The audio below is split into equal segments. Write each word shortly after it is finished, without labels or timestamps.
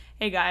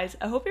Hey guys,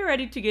 I hope you're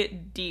ready to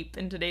get deep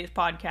in today's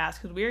podcast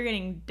because we are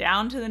getting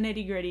down to the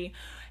nitty gritty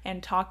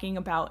and talking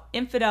about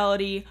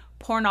infidelity,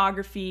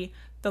 pornography,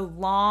 the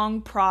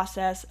long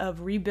process of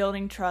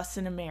rebuilding trust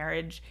in a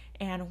marriage,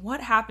 and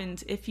what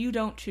happens if you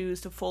don't choose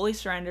to fully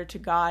surrender to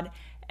God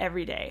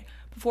every day.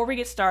 Before we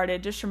get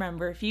started, just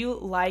remember, if you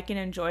like and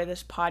enjoy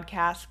this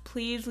podcast,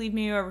 please leave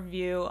me a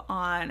review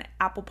on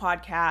Apple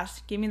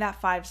Podcasts, give me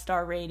that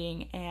 5-star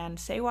rating, and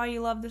say why you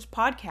love this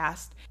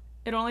podcast.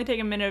 It'll only take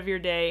a minute of your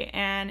day,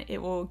 and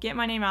it will get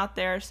my name out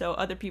there so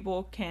other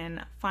people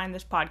can find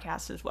this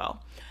podcast as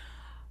well.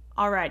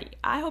 Alrighty,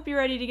 I hope you're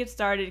ready to get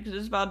started because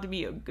it's about to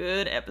be a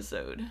good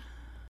episode.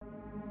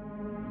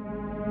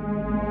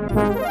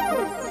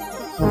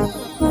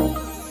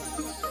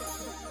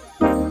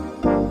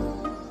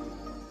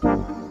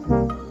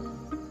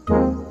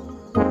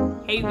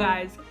 Hey you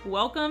guys,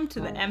 welcome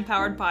to the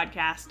Empowered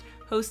Podcast,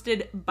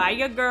 hosted by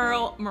your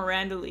girl,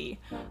 Miranda Lee.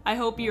 I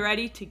hope you're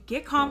ready to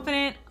get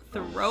confident,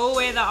 throw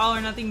away the all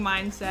or nothing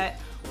mindset,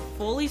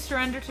 fully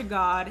surrender to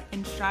God,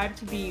 and strive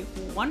to be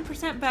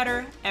 1%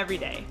 better every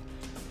day.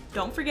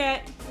 Don't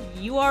forget,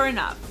 you are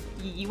enough,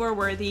 you are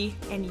worthy,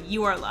 and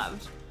you are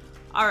loved.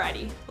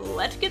 Alrighty,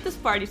 let's get this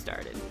party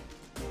started.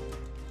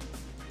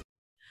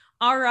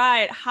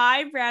 Alright,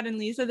 hi Brad and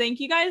Lisa. Thank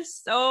you guys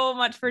so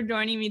much for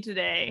joining me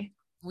today.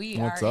 We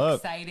What's are up?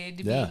 excited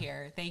to be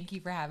here. Thank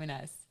you for having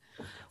us.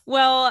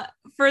 Well,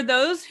 for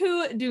those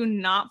who do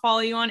not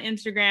follow you on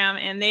Instagram,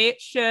 and they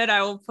should,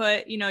 I will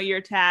put,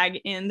 your tag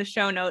in the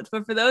show notes.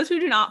 But for those who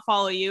do not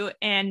follow you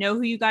and know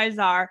who you guys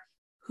are,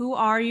 who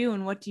are you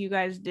and what do you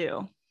guys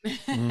do?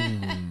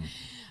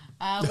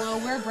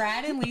 Well, we're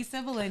Brad and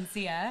Lisa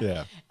Valencia.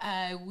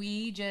 Yeah.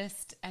 We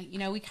just,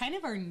 we kind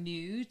of are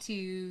new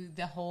to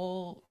the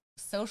whole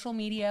social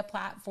media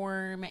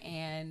platform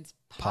and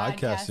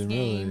Podcasting,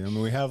 really. I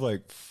mean, we have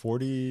like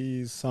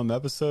 40 some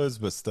episodes,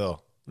 but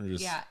still.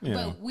 Just,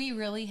 but we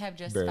really have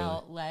just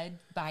felt led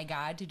by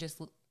God to just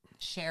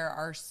share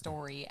our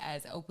story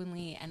as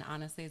openly and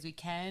honestly as we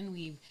can.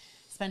 We've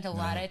spent a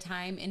lot of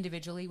time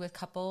individually with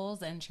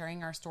couples and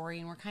sharing our story,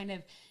 and we're kind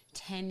of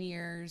 10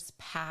 years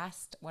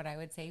past what I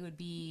would say would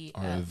be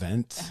our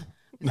event.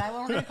 Is that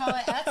what we're going to call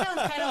it? That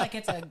sounds kind of like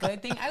it's a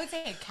good thing. I would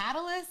say a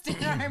catalyst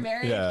in our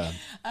marriage,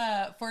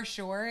 for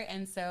sure.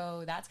 And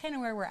so that's kind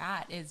of where we're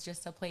at, is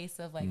just a place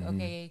of like,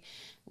 okay,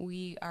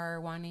 we are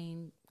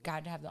wanting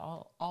God to have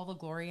all the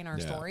glory in our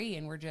story,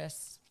 and we're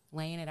just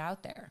laying it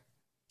out there.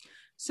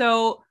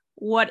 So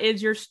what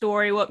is your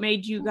story? What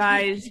made you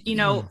guys,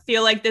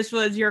 feel like this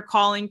was your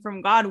calling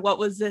from God? What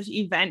was this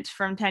event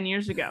from 10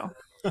 years ago?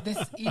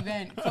 This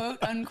event, quote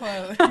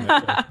unquote. I'm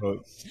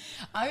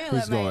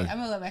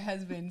gonna let my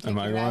husband take it.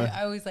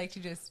 I always like to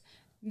just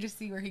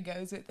see where he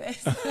goes with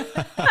this.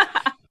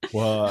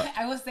 Well,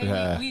 I will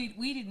say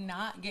we did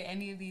not get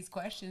any of these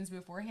questions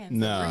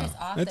beforehand. So we're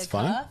just off the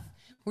cuff.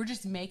 We're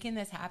just making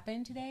this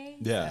happen today.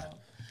 Yeah, so.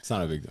 It's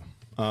not a big deal.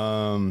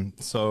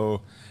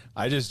 So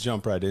I just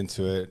jump right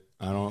into it.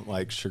 I don't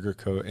like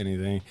sugarcoat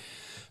anything.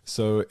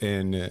 So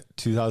in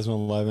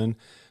 2011,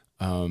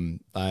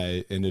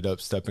 I ended up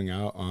stepping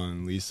out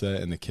on Lisa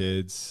and the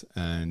kids,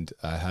 and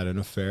I had an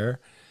affair.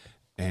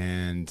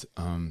 And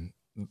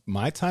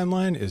my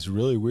timeline is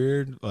really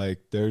weird.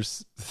 Like,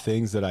 there's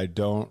things that I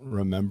don't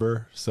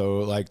remember. So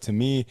like, to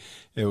me,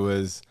 it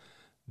was,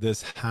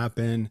 this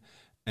happened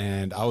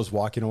and I was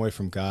walking away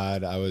from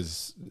God. I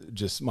was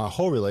just, my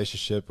whole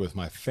relationship with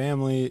my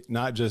family,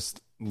 not just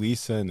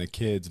Lisa and the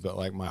kids, but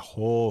like my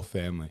whole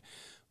family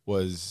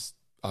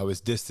I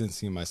was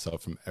distancing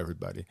myself from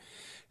everybody.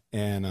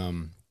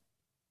 And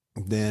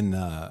then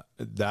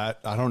that,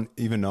 I don't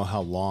even know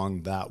how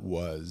long that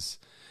was.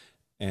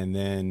 And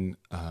then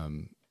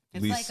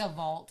it's Lisa, like a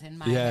vault in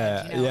my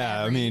head.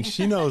 I mean,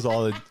 she knows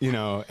all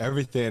the,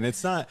 everything.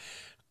 It's not,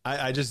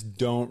 I just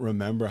don't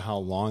remember how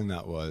long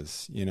that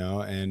was,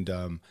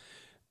 and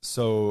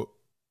so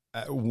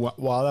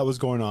while that was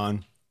going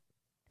on,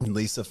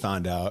 Lisa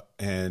found out,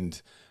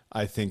 and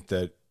I think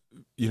that,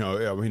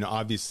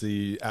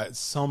 obviously at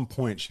some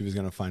point she was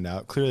going to find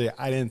out. Clearly,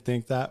 I didn't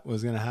think that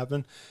was going to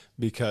happen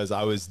because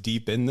I was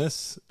deep in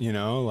this,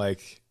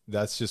 like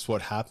that's just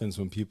what happens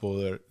when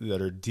people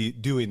that are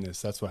doing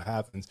this. That's what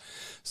happens.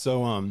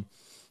 So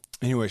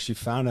anyway, she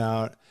found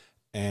out,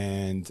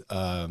 and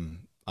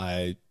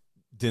I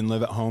didn't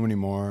live at home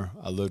anymore.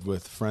 I lived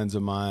with friends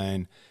of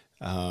mine.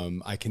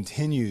 I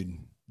continued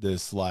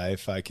this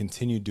life. I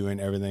continued doing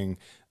everything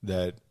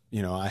that,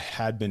 I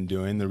had been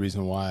doing, the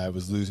reason why I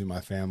was losing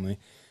my family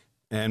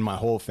and my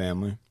whole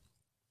family.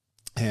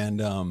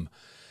 And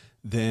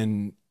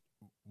then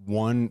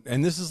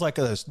and this is like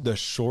the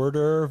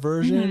shorter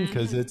version,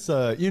 because it's,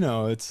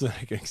 it's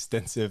like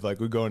extensive,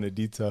 like we go into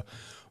detail.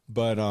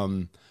 But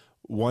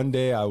one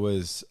day I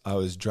was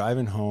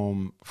driving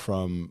home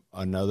from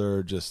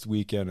another just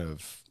weekend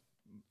of,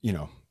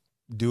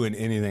 doing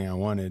anything I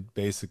wanted,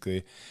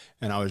 basically.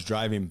 And I was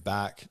driving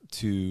back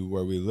to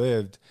where we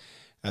lived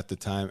at the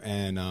time.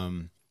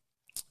 And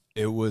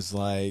it was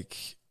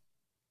like,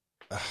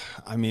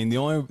 I mean, the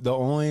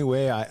only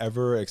way I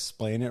ever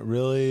explain it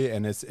really,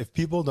 and it's, if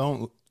people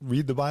don't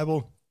read the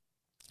Bible,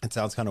 it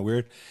sounds kind of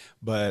weird,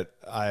 but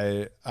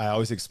I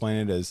always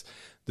explain it as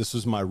this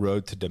was my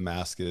road to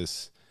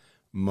Damascus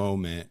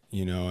moment,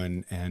 you know,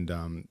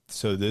 and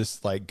so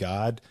this, like,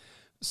 God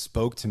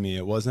spoke to me.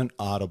 It wasn't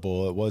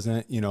audible. It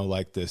wasn't, you know,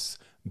 like this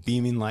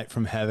beaming light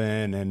from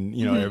heaven and,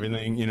 you know,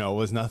 everything, you know, it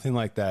was nothing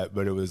like that,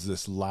 but it was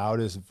this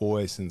loudest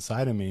voice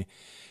inside of me.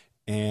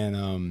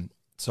 And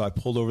so I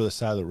pulled over the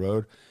side of the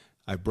road.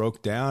 I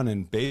broke down,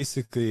 and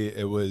basically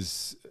it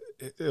was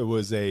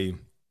a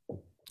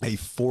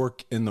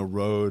fork in the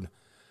road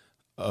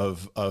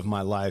of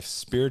my life,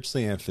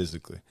 spiritually and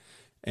physically.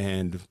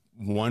 And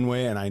one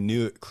way, and I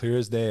knew it clear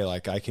as day,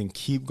 like, I can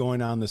keep going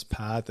down this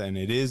path and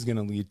it is going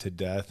to lead to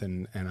death,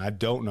 and I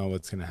don't know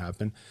what's going to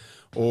happen.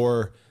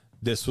 Or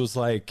this was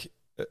like,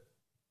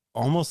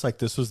 almost like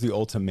this was the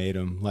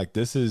ultimatum. Like,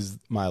 this is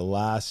my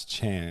last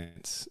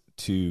chance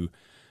to,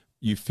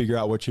 you figure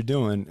out what you're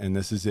doing, and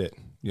this is it.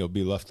 You'll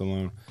be left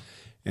alone.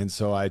 And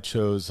so I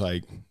chose,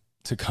 like,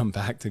 to come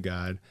back to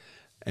God.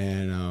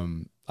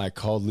 And I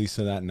called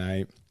Lisa that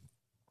night.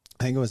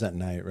 I think it was that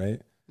night,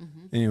 right?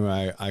 Mm-hmm.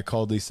 Anyway, I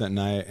called Lisa at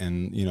night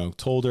and, you know,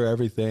 told her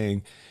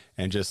everything,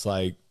 and just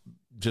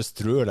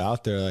threw it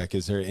out there. Like,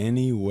 is there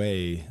any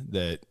way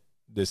that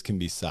this can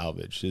be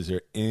salvaged? Is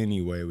there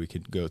any way we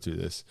could go through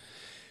this?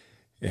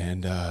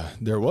 And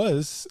there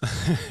was,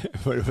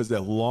 but it was a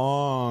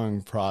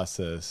long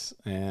process,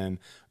 and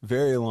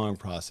very long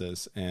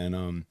process.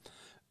 And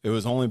it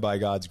was only by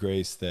God's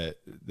grace that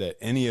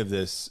any of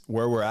this,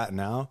 where we're at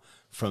now,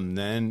 from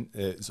then,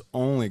 it's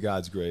only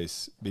God's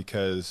grace,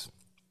 because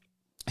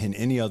in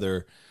any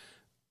other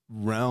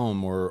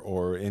realm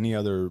or any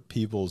other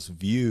people's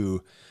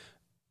view,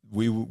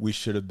 we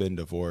should have been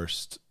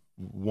divorced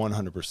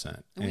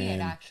 100%. We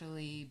had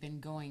actually been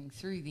going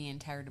through the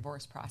entire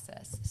divorce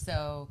process.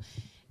 So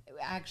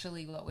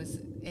actually what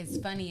is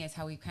funny is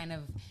how we kind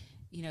of,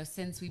 you know,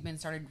 since we've been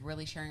started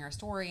really sharing our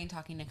story and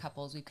talking to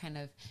couples, we've kind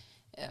of,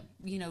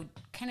 you know,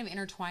 kind of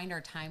intertwined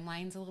our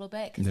timelines a little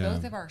bit, because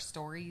both of our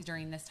stories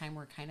during this time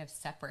were kind of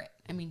separate.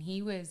 I mean,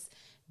 he was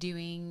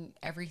doing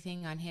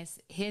everything on his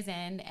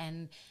end,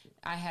 and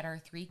I had our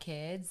 3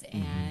 kids,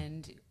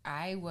 and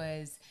I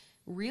was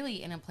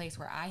really in a place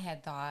where I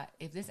had thought,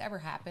 if this ever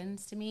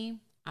happens to me,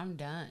 I'm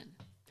done.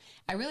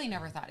 I really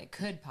never thought it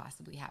could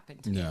possibly happen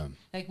to me.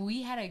 Like,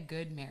 we had a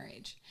good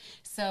marriage.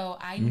 So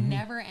I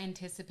never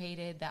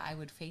anticipated that I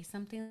would face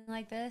something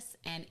like this.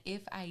 And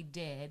if I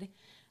did,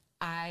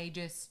 I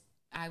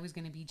was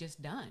going to be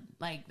just done.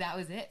 Like, that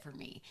was it for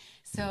me.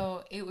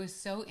 So it was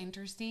so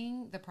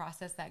interesting, the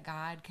process that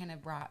God kind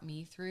of brought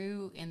me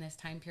through in this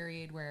time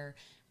period where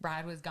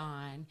Brad was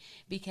gone,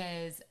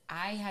 because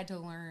I had to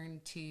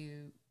learn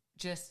to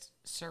just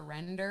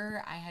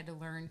surrender. I had to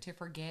learn to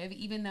forgive,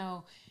 even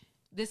though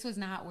this was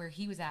not where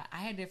he was at. I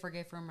had to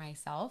forgive for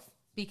myself,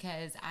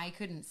 because I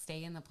couldn't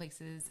stay in the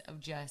places of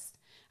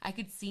I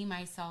could see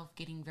myself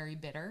getting very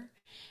bitter,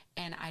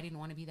 and I didn't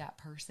want to be that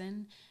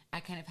person.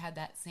 I kind of had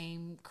that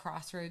same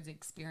crossroads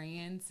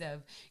experience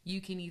of, you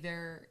can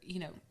either, you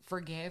know,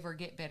 forgive or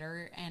get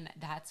bitter. And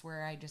that's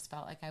where I just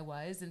felt like I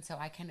was. And so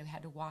I kind of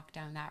had to walk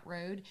down that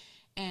road,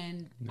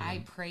 and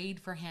I prayed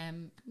for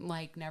him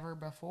like never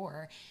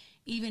before,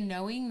 even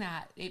knowing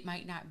that it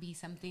might not be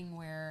something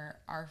where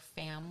our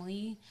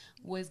family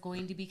was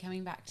going to be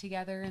coming back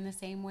together in the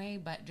same way,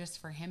 but just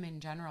for him in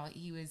general,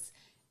 he was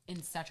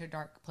in such a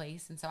dark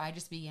place. And so I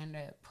just began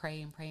to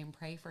pray and pray and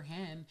pray for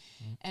him.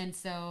 And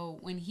so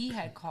when he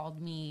had called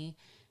me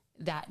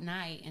that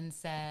night and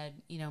said,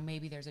 you know,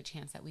 maybe there's a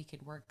chance that we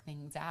could work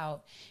things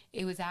out,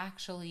 it was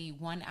actually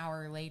 1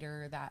 hour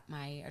later that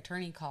my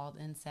attorney called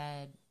and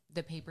said,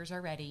 the papers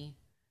are ready.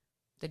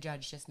 The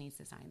judge just needs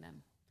to sign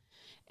them.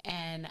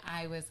 And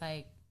I was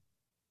like,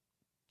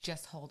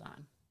 just hold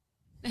on.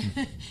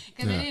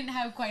 Because I didn't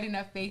have quite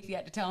enough faith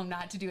yet to tell him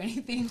not to do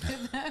anything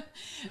to them.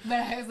 But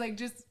I was like,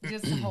 just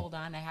hold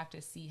on. I have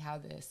to see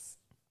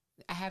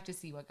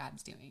what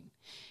God's doing.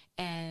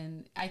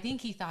 And I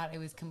think he thought it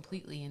was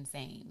completely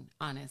insane,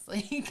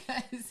 honestly,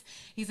 because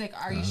he's like,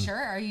 are you sure?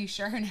 Are you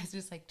sure? And I was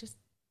just like, just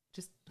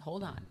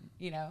hold on,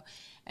 you know?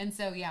 And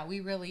so, yeah,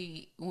 we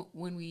really,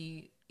 when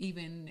we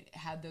even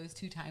had those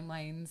 2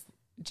 timelines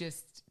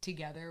just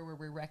together, where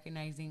we're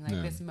recognizing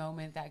like this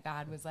moment that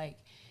God was like,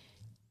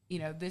 you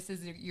know, this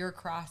is your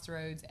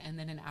crossroads. And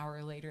then an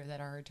hour later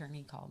that our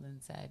attorney called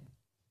and said,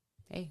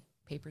 hey,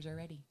 papers are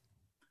ready.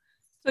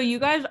 So you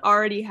guys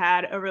already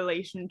had a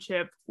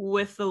relationship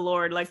with the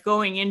Lord, like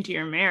going into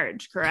your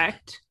marriage,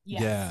 correct?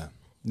 Yes. Yeah.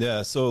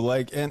 Yeah. So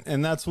like,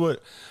 and that's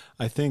what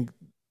I think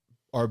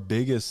our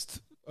biggest,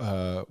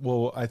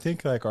 I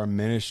think like our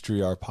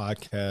ministry, our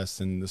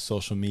podcast, and the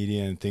social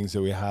media and things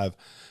that we have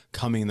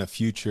coming in the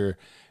future,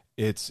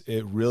 it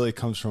really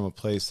comes from a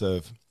place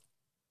of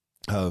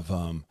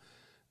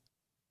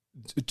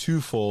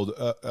twofold,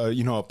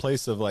 you know, a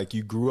place of like,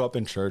 you grew up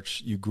in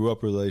church, you grew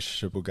up in a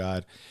relationship with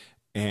God,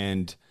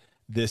 and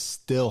this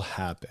still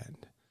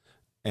happened.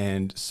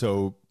 And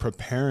so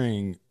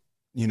preparing,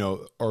 you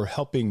know, or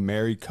helping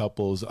married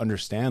couples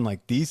understand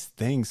like these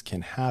things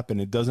can happen.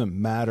 It doesn't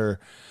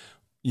matter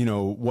you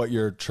know, what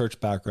your church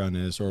background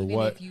is, or Even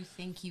what, if you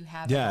think you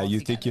have yeah, it all you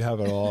together. think you have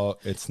it all,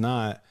 it's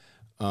not.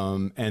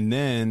 And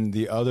then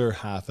the other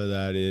half of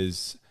that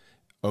is,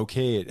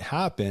 okay, it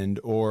happened,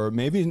 or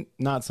maybe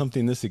not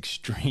something this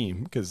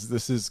extreme, because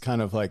this is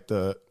kind of like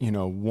the, you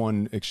know,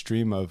 one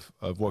extreme of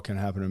what can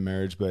happen in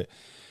marriage, but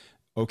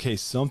okay,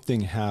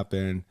 something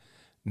happened.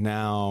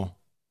 Now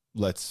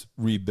let's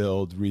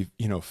rebuild,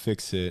 you know,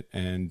 fix it.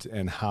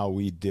 And how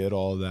we did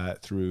all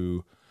that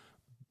through,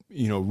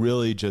 you know,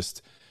 really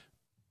just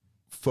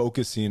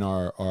focusing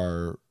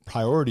our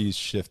priorities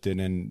shifted,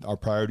 and our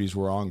priorities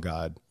were on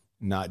God,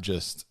 not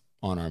just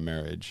on our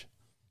marriage.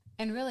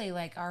 And really,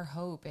 like, our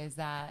hope is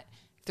that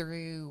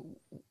through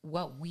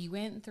what we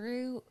went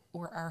through,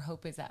 or our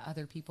hope is that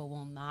other people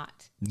will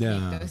not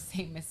make those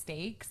same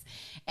mistakes.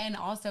 And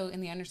also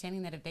in the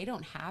understanding that if they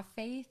don't have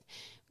faith,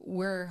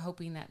 we're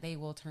hoping that they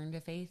will turn to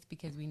faith,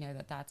 because we know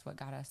that that's what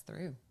got us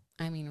through.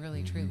 I mean,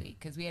 really, truly,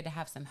 because we had to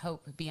have some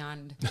hope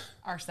beyond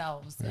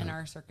ourselves and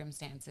our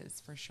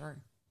circumstances, for sure.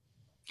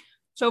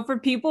 So for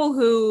people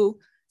who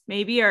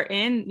maybe are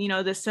in, you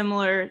know, the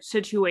similar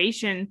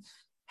situation,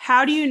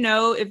 how do you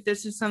know if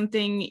this is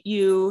something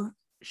you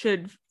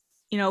should,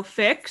 you know,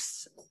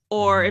 fix,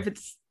 or if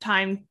it's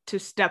time to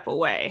step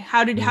away?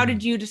 How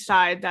did you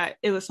decide that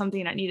it was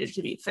something that needed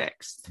to be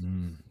fixed?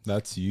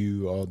 That's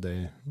you all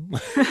day.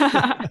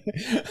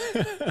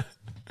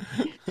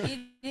 It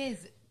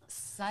is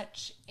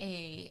such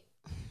a,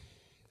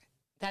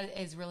 that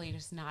is really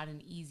just not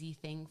an easy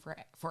thing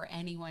for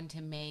anyone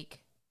to make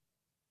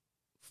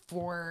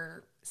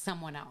for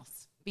someone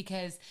else,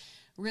 because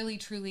really,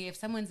 truly, if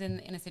someone's in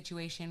a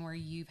situation where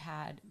you've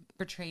had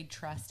betrayed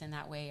trust in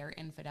that way, or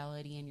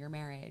infidelity in your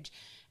marriage,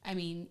 I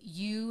mean,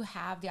 you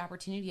have the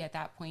opportunity at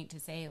that point to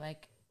say,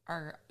 like,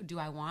 do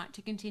I want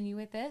to continue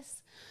with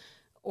this,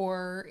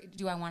 or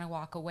do I want to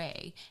walk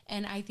away?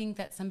 And I think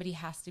that somebody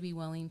has to be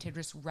willing to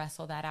just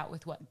wrestle that out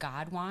with what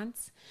God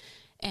wants,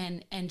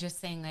 and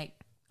just saying, like,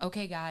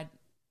 okay, God,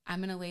 I'm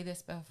going to lay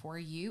this before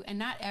you. And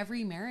not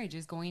every marriage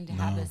is going to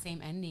have the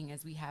same ending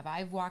as we have.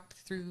 I've walked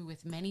through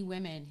with many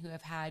women who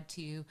have had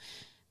to,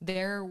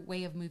 their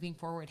way of moving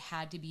forward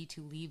had to be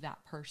to leave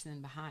that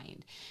person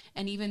behind.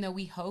 And even though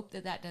we hope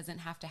that that doesn't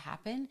have to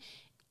happen,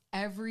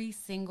 every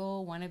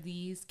single one of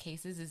these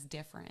cases is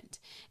different,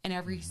 and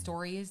every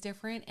story is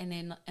different. And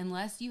then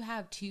unless you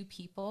have two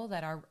people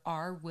that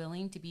are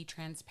willing to be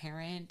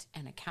transparent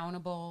and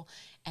accountable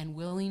and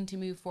willing to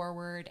move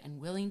forward and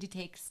willing to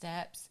take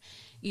steps,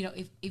 you know,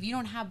 if you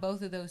don't have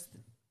both of those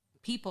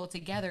people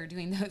together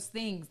doing those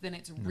things, then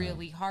it's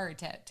really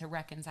hard to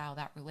reconcile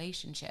that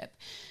relationship.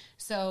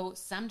 So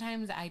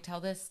sometimes I've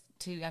told this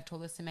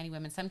to many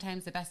women,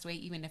 sometimes the best way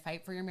even to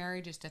fight for your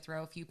marriage is to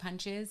throw a few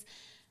punches.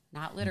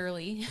 Not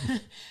literally,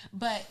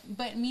 but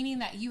meaning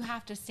that you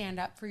have to stand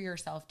up for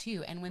yourself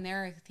too. And when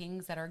there are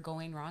things that are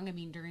going wrong, I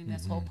mean, during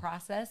this whole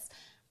process,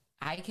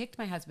 I kicked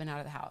my husband out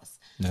of the house.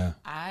 Yeah.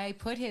 I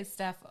put his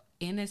stuff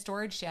in a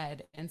storage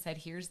shed and said,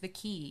 here's the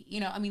key.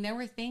 You know, I mean, there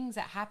were things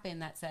that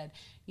happened that said,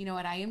 you know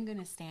what, I am going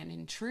to stand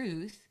in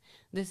truth.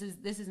 This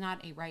is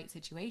not a right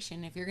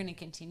situation. If you're going to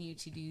continue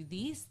to do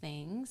these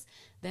things,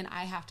 then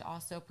I have to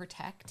also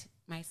protect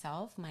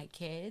myself, my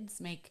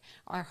kids, make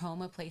our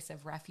home a place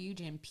of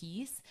refuge and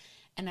peace.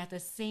 And at the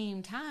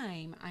same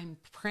time, I'm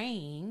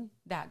praying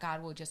that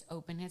God will just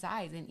open his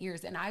eyes and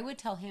ears. And I would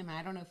tell him,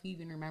 I don't know if he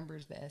even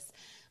remembers this,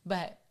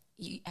 but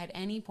at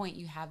any point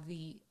you have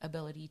the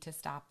ability to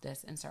stop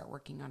this and start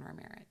working on our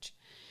marriage.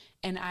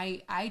 And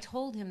I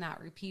told him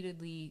that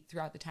repeatedly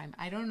throughout the time.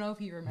 I don't know if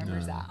he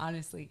remembers that,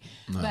 honestly.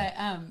 No. But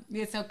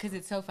it's so, because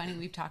it's so funny.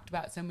 We've talked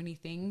about so many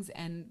things,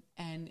 and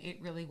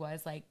it really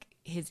was like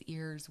his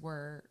ears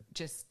were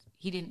just,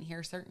 he didn't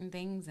hear certain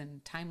things,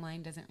 and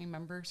timeline doesn't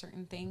remember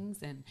certain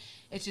things. And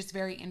it's just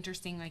very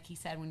interesting. Like he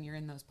said, when you're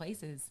in those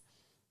places,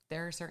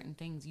 there are certain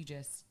things you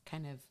just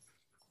kind of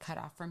cut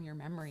off from your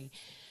memory.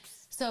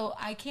 So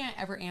I can't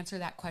ever answer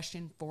that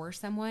question for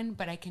someone,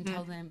 but I can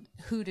tell them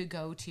who to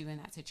go to in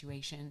that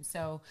situation.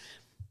 So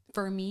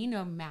for me,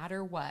 no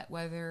matter what,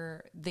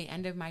 whether the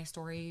end of my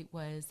story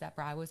was that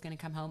Brad was going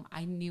to come home,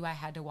 I knew I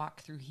had to walk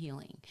through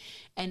healing.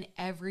 And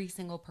every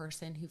single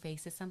person who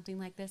faces something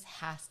like this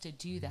has to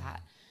do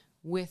that,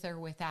 with or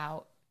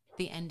without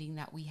the ending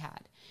that we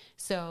had.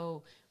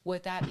 So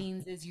what that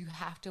means is you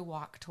have to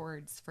walk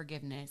towards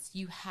forgiveness.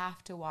 You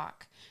have to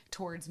walk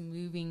towards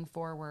moving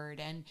forward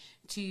and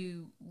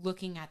to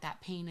looking at that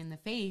pain in the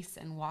face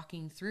and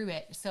walking through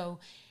it. So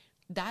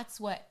that's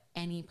what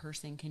any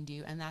person can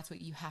do. And that's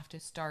what you have to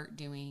start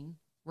doing,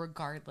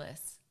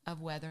 regardless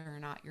of whether or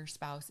not your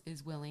spouse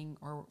is willing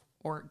or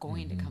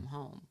going to come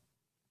home.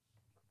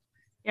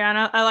 Yeah, and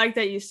I like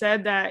that you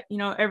said that, you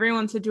know,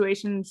 everyone's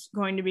situation is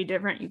going to be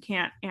different. You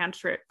can't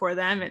answer it for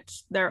them.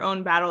 It's their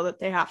own battle that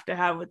they have to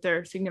have with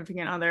their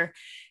significant other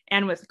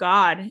and with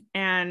God.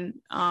 And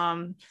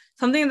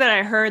something that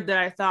I heard that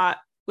I thought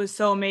was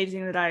so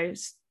amazing that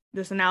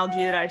this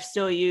analogy that I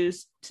still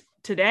use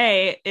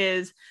today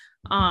is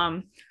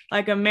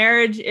like a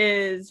marriage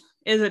is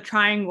is a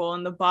triangle,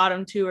 and the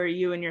bottom two are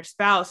you and your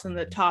spouse, and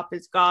the top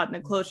is God. And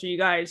the closer you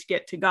guys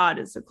get to God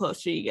is the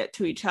closer you get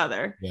to each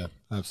other. Yeah,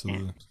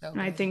 absolutely.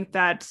 And I think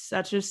that's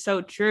just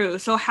so true.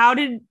 So how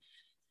did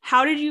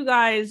you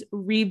guys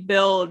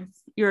rebuild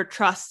your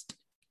trust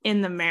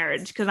in the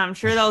marriage? Because I'm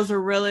sure that was a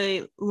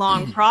really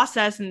long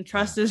process, and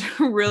trust is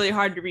really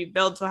hard to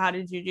rebuild. So how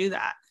did you do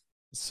that?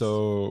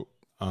 So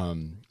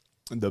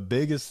the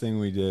biggest thing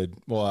we did,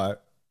 well,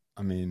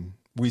 I mean,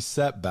 we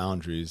set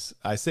boundaries.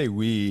 I say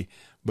we,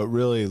 but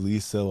really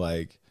Lisa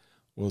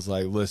was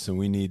like, listen,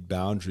 we need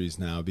boundaries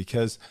now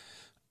because,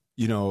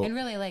 and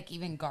really like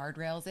even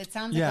guardrails. It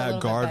sounds like a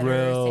little guardrails,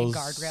 bit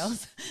better to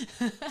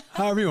say guardrails.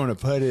 However you want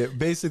to put it.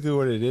 Basically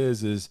what it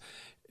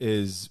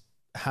is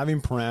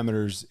having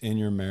parameters in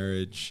your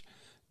marriage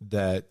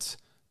that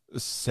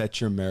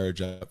set your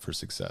marriage up for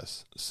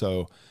success.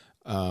 So,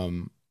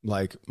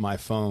 like my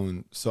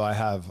phone. So I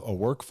have a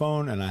work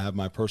phone and I have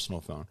my personal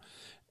phone,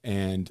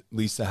 and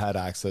Lisa had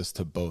access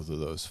to both of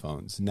those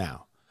phones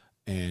now,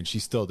 and she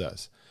still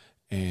does.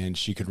 And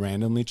she could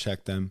randomly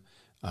check them.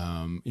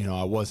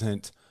 I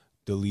wasn't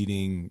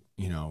deleting,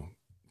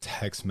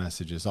 text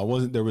messages.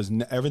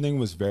 Everything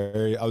was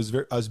I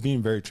was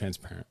being very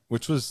transparent,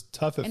 which was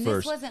tough at first.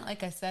 This wasn't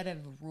like a set of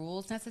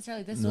rules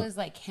necessarily. This was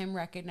like him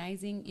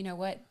recognizing,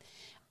 what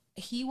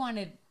he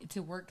wanted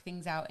to work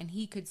things out, and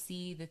he could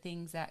see the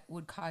things that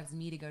would cause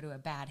me to go to a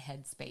bad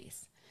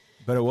headspace.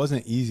 But it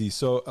wasn't easy.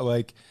 So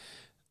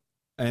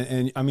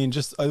and I mean,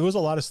 just, there was a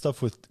lot of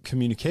stuff with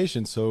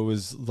communication. So it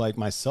was like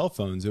my cell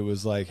phones. It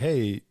was like,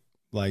 hey,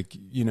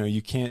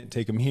 you can't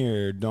take them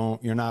here.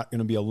 You're not going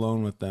to be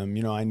alone with them.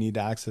 I need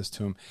access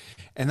to them.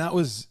 And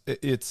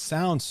it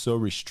sounds so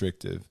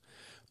restrictive,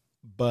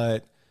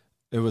 but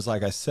it was,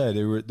 like I said,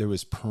 there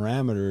was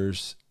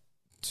parameters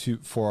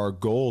for our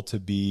goal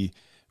to be,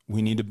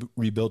 we need to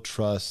rebuild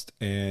trust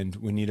and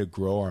we need to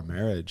grow our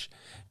marriage.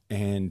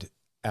 And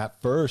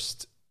at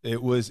first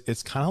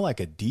it's kind of like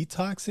a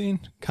detoxing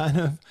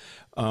kind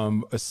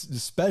of,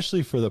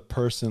 especially for the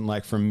person,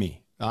 like for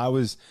me, I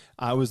was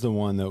the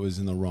one that was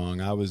in the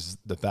wrong. I was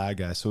the bad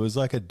guy. So it was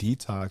like a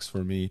detox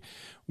for me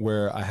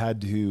where I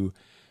had to,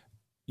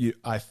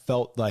 I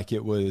felt like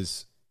it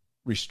was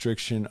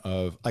restriction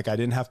of, like, I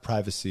didn't have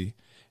privacy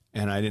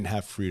and I didn't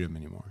have freedom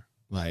anymore.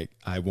 Like,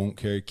 I won't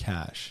carry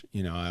cash.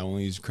 I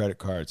only use credit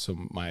cards, so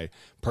my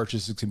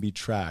purchases can be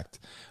tracked.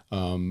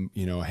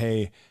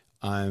 Hey,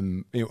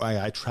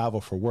 I travel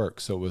for work.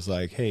 So it was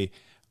like, hey,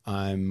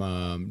 I'm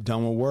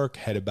done with work,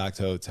 headed back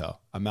to the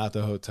hotel. I'm at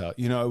the hotel.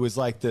 It was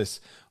like this,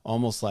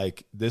 almost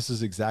like this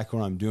is exactly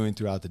what I'm doing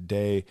throughout the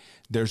day.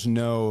 There's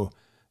no,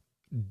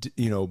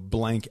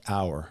 blank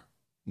hour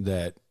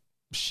that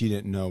she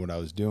didn't know what I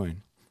was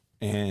doing.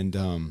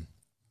 And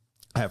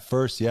at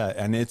first, yeah.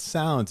 And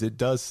it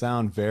does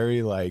sound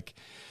very like,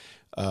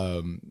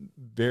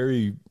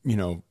 very,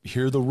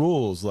 here are the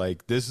rules.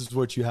 Like, this is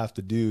what you have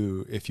to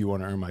do if you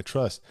want to earn my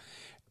trust.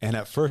 And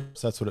at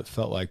first that's what it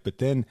felt like. But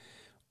then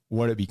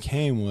what it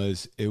became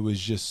it was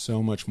just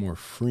so much more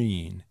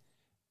freeing.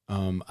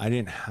 I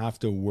didn't have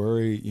to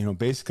worry,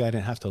 basically I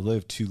didn't have to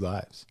live two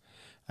lives.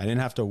 I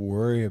didn't have to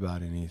worry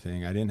about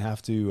anything. I didn't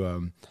have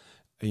to,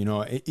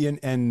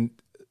 and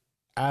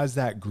as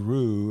that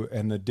grew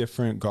and the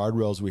different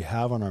guardrails we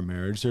have on our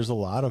marriage, there's a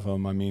lot of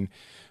them. I mean,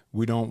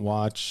 we don't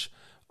watch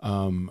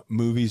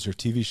movies or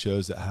TV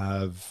shows that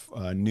have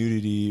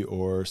nudity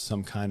or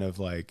some kind of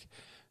like,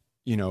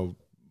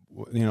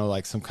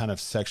 like some kind of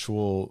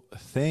sexual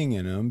thing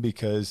in them,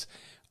 because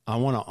I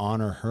want to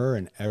honor her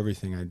in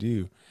everything I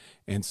do.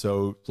 And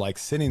so, like,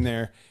 sitting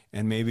there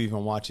and maybe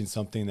even watching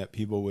something that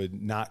people would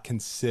not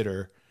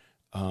consider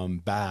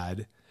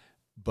bad,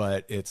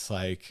 but it's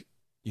like,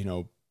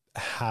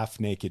 half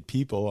naked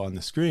people on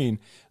the screen.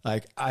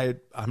 Like,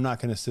 I'm not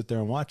going to sit there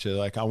and watch it.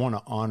 Like, I want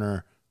to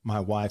honor my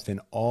wife in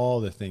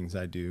all the things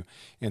I do.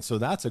 And so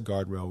that's a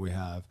guardrail we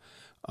have.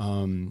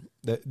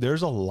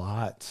 There's a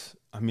lot.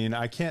 I mean,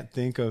 I can't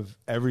think of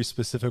every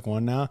specific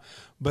one now,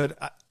 but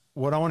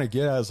what I want to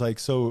get at is, like,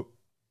 so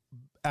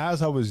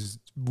as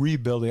we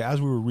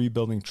were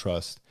rebuilding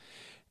trust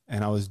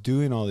and I was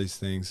doing all these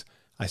things,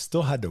 I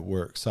still had to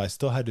work. So I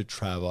still had to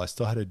travel. I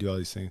still had to do all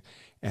these things.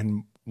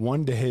 And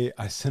one day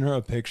I sent her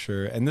a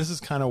picture, and this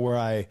is kind of where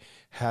I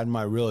had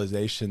my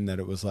realization that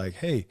it was like,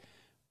 hey,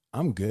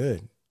 I'm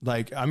good.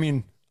 Like, I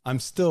mean, I'm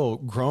still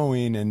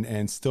growing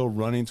and still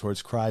running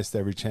towards Christ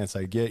every chance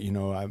I get,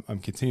 I'm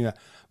continuing that,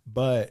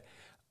 but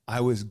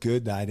I was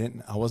good that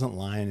I wasn't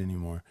lying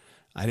anymore.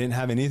 I didn't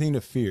have anything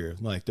to fear.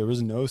 Like, there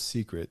was no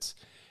secrets.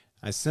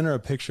 I sent her a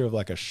picture of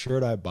like a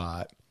shirt I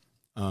bought.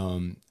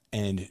 And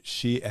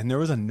there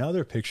was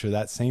another picture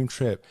that same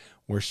trip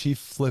where she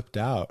flipped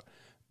out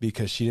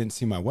because she didn't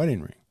see my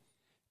wedding ring.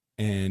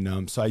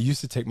 And, so I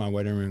used to take my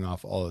wedding ring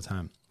off all the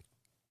time.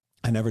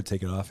 I never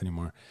take it off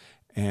anymore.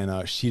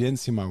 And, she didn't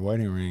see my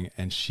wedding ring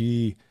and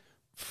she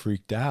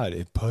freaked out.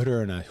 It put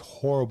her in a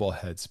horrible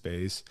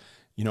headspace.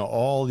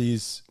 All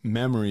these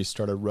memories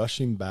started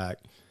rushing back,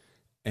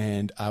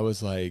 and I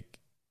was like,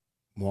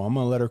 well, I'm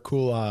going to let her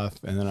cool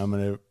off. And then I'm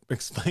going to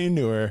explain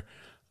to her,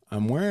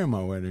 I'm wearing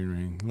my wedding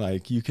ring.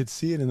 Like, you could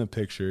see it in the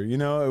picture. You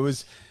know, it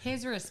was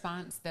his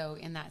response though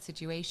in that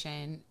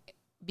situation,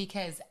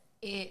 because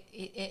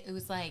it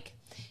was like,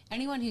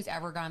 anyone who's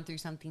ever gone through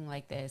something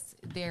like this,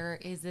 there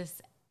is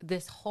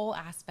this whole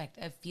aspect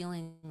of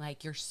feeling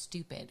like you're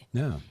stupid.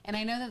 Yeah. And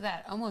I know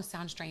that almost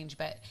sounds strange,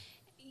 but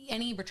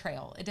any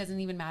betrayal, it doesn't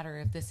even matter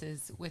if this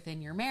is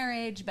within your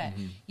marriage, but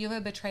you have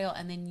a betrayal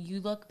and then you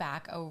look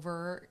back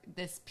over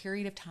this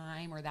period of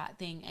time or that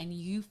thing and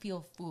you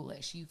feel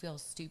foolish, you feel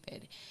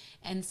stupid.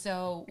 And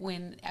so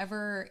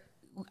whenever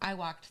I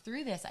walked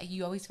through this,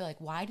 you always feel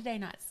like, why did I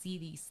not see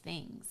these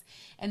things?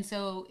 And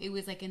so it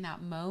was like in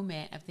that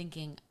moment of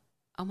thinking,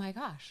 oh my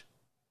gosh,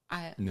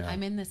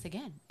 I'm in this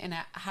again. And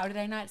how did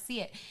I not see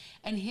it?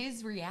 And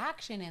his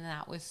reaction in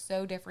that was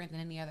so different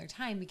than any other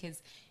time,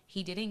 because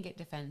he didn't get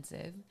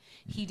defensive.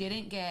 He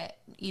didn't get,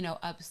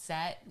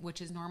 upset,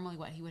 which is normally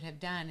what he would have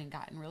done, and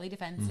gotten really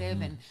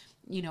defensive and,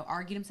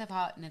 argued himself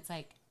out. And it's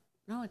like,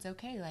 no, it's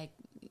okay. Like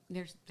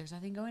there's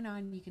nothing going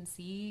on. You can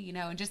see,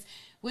 and just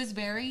was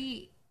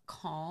very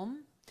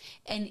calm.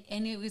 And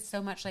it was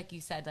so much like you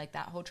said, like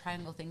that whole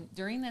triangle thing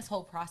during this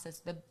whole process.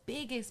 The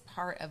biggest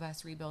part of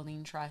us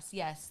rebuilding trust,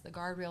 yes, the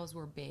guardrails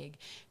were big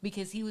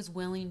because he was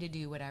willing to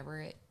do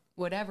whatever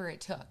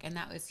it took. And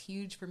that was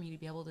huge for me to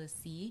be able to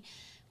see.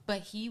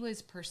 But he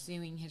was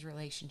pursuing his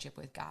relationship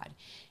with God.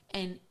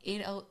 And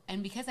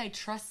because I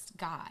trust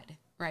God,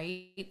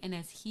 right? And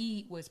as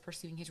he was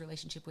pursuing his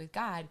relationship with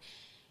God,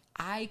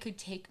 I could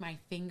take my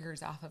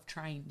fingers off of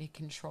trying to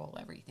control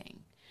everything.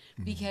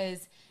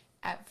 Because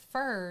at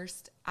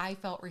first I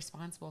felt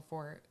responsible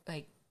for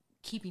like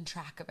keeping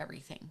track of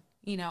everything.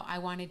 I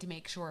wanted to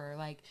make sure,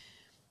 like,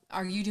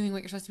 are you doing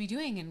what you're supposed to be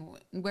doing?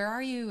 And where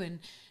are you? And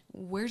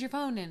where's your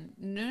phone? And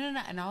no.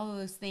 And all of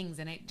those things.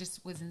 And it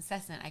just was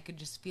incessant. I could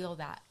just feel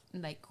that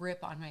like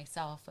grip on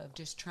myself of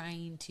just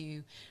trying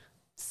to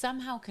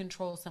somehow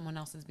control someone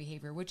else's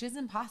behavior, which is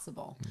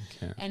impossible.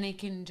 Okay. And it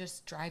can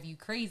just drive you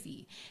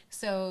crazy.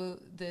 So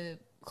the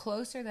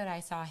closer that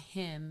I saw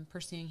him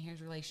pursuing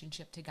his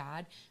relationship to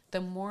God, the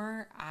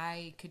more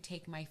I could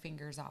take my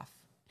fingers off,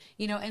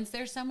 and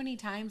there's so many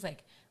times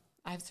like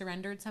I've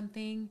surrendered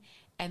something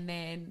and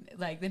then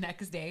like the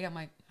next day I'm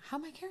like, how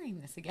am I carrying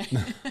this again?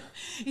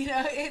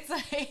 It's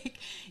like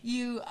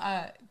you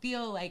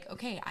feel like,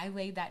 okay, I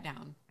laid that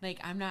down. Like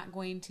I'm not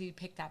going to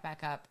pick that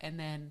back up. And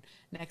then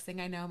next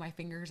thing I know, my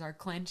fingers are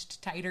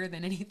clenched tighter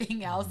than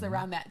anything else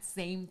around that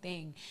same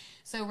thing.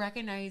 So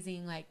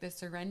recognizing like the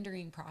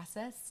surrendering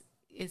process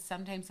is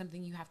sometimes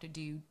something you have to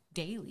do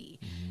daily.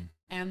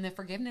 And the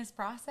forgiveness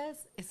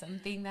process is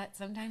something that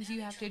sometimes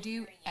you have to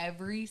do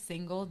every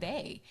single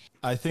day.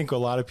 I think a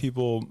lot of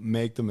people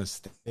make the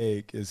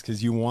mistake is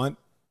because you want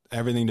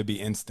everything to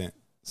be instant.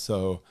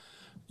 So,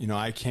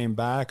 I came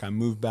back, I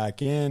moved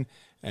back in,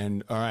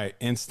 and all right,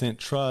 instant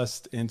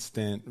trust,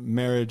 instant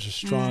marriage is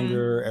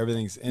stronger,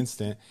 everything's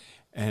instant.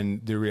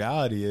 And the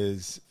reality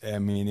is,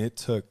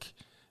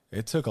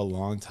 it took a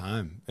long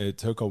time. It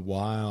took a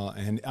while.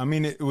 And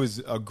it was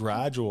a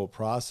gradual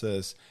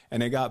process,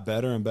 and it got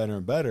better and better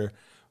and better,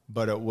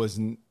 but it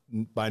wasn't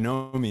by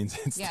no means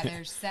instant. Yeah,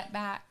 there's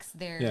setbacks.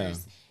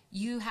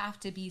 You have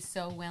to be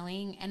so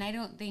willing. And I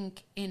don't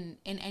think in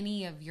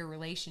any of your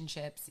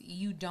relationships,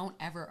 you don't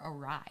ever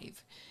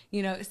arrive,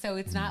 so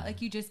it's not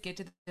like you just get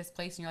to this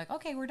place and you're like,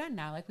 okay, we're done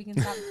now. Like we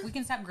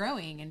can stop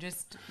growing and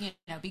just,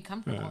 be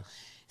comfortable. Yeah.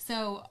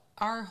 So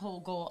our whole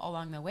goal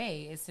along the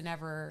way is to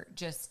never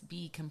just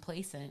be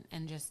complacent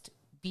and just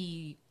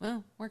be,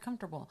 well, we're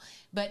comfortable,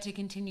 but to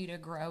continue to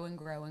grow and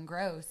grow and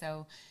grow.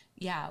 So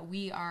yeah,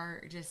 we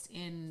are just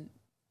in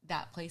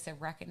that place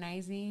of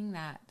recognizing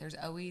that there's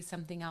always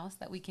something else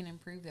that we can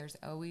improve. There's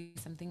always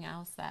something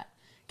else that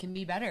can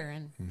be better.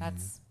 And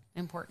that's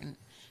important.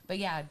 But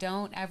yeah,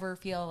 don't ever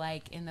feel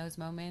like in those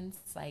moments,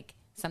 like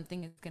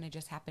something is going to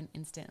just happen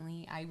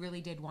instantly. I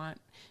really did want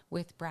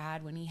with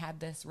Brad when he had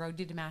this road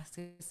to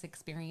Damascus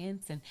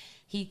experience and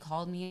he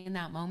called me in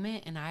that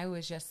moment. And I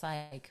was just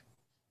like,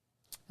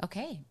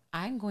 okay,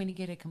 I'm going to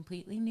get a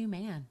completely new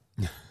man.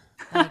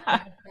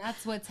 Like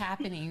that's what's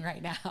happening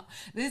right now.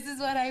 This is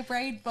what I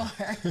prayed for.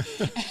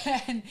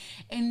 And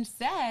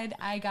instead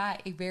I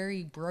got a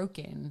very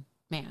broken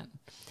man.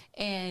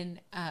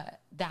 And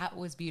that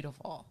was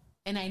beautiful.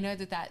 And I know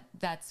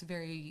that's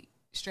very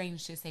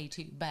strange to say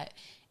too, but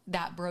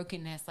that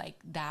brokenness, like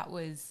that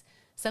was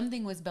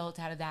something was built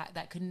out of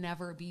that could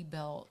never be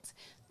built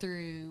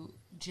through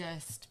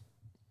just,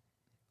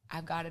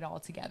 I've got it all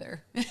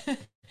together.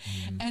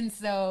 And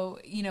so,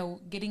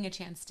 getting a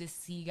chance to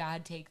see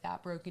God take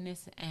that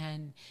brokenness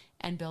and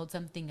build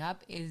something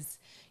up is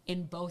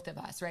in both of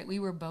us, right? We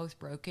were both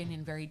broken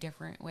in very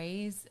different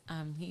ways.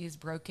 He is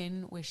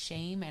broken with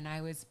shame and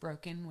I was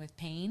broken with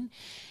pain.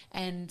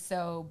 And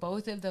so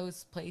both of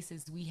those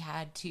places we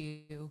had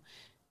to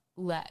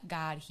let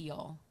God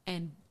heal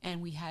and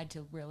we had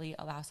to really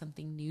allow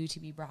something new to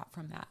be brought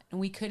from that. And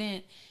we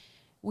couldn't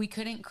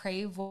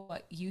crave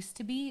what used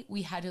to be.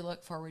 We had to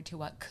look forward to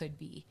what could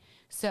be.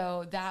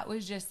 So that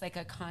was just like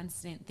a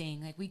constant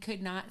thing. Like we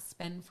could not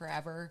spend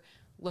forever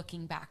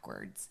looking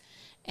backwards.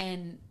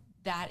 And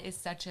that is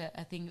such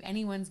a thing.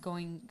 Anyone's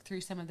going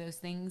through some of those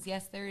things.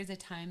 Yes, there is a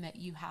time that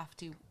you have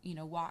to,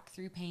 walk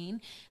through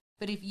pain.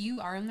 But if you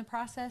are in the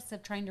process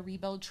of trying to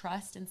rebuild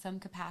trust in some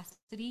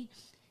capacity,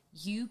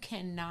 you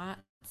cannot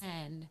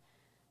end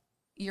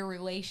your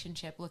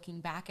relationship looking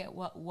back at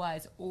what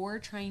was, or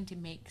trying to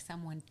make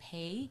someone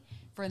pay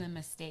for the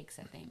mistakes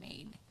that they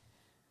made.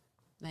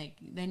 Like,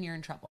 then you're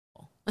in trouble.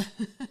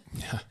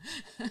 Yeah.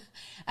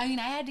 I mean,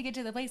 I had to get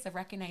to the place of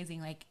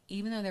recognizing, like,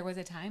 even though there was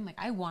a time, like,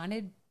 I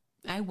wanted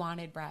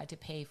Brad to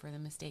pay for the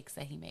mistakes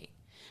that he made.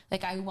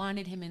 Like, I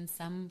wanted him in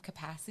some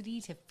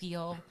capacity to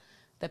feel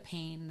the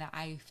pain that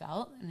I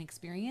felt and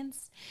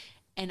experienced.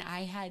 And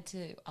I had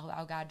to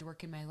allow God to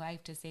work in my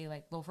life to say,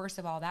 like, well, first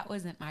of all, that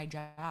wasn't my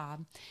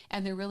job.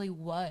 And there really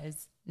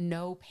was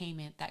no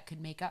payment that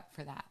could make up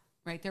for that,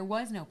 right? There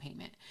was no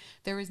payment.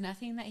 There was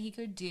nothing that he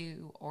could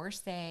do or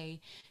say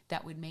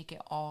that would make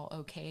it all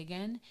okay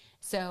again.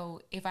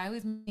 So if I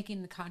was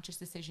making the conscious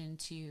decision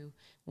to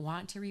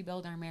want to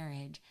rebuild our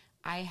marriage,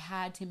 I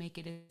had to make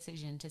a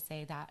decision to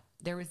say that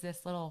there was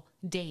this little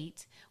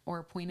date or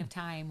a point of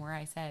time where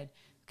I said,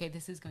 okay,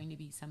 this is going to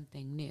be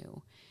something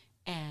new.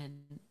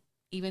 And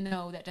even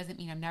though that doesn't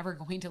mean I'm never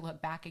going to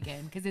look back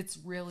again, because it's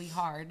really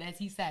hard. As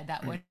he said,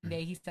 that one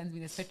day he sends me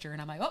this picture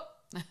and I'm like, oh,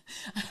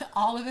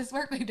 all of this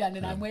work we've done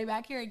and I'm way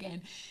back here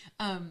again.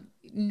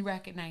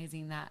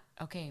 Recognizing that,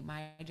 okay,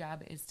 my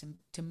job is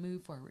to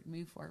move forward.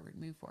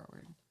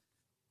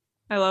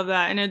 I love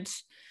that. And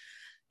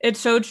it's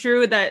so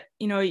true that,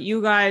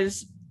 you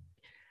guys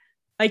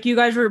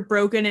were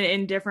broken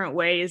in different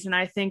ways. And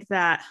I think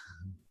that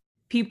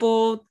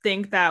people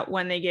think that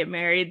when they get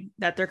married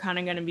that they're kind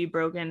of going to be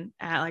broken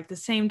at like the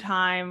same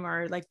time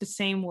or like the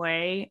same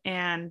way.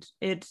 And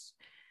it's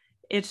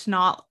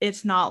not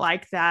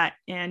like that.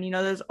 And,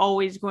 there's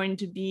always going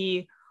to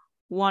be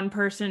one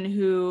person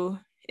who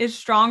is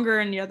stronger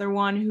and the other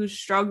one who's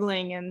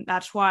struggling. And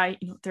that's why,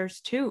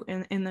 there's two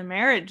in the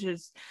marriage,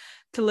 is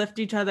to lift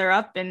each other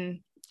up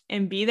and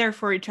be there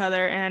for each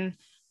other. And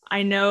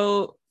I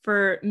know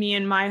for me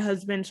and my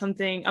husband,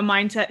 a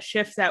mindset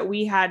shift that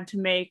we had to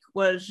make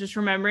was just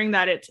remembering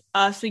that it's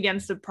us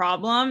against the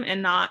problem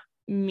and not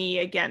me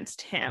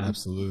against him.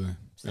 Absolutely.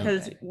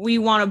 Because we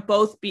want to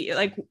both be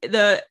like,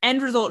 the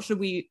end result should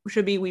be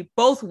we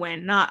both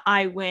win, not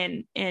I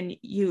win and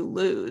you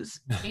lose.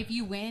 If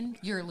you win,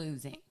 you're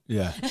losing.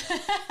 Yeah.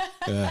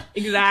 Yeah.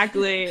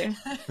 Exactly.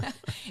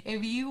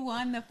 If you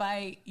won the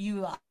fight,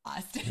 you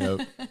lost.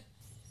 Yep.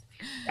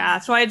 Yeah,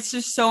 that's why it's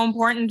just so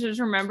important to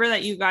just remember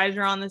that you guys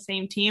are on the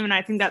same team. And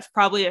I think that's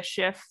probably a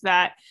shift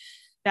that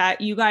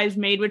you guys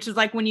made, which is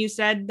like when you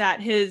said that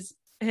his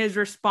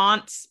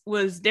response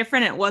was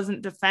different. It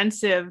wasn't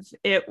defensive.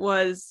 It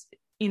was,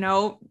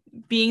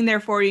 being there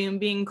for you and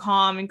being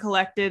calm and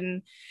collected.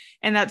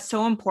 And that's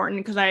so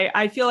important, because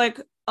I feel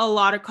like a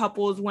lot of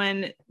couples,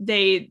 when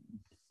they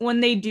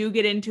do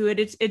get into it,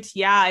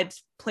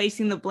 it's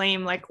placing the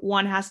blame, like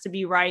one has to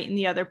be right and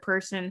the other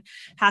person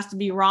has to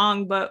be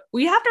wrong. But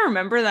we have to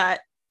remember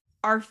that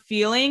our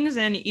feelings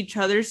and each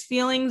other's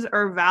feelings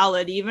are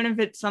valid, even if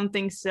it's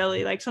something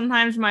silly. Like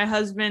sometimes my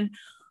husband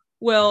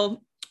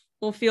will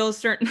feel a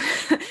certain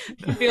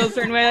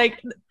way.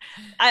 Like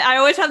I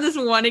always have this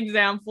one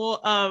example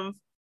of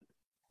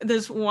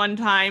this one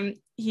time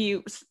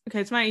he's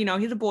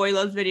a boy, he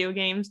loves video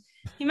games.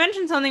 He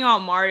mentioned something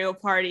about Mario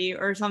Party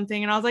or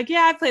something. And I was like,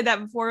 yeah, I played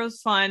that before. It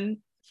was fun.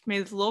 Just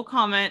made this little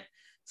comment.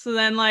 So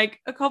then like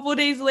a couple of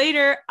days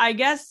later, I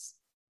guess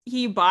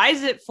he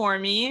buys it for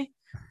me,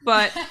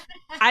 but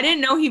I didn't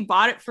know he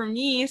bought it for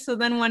me. So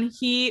then when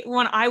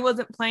I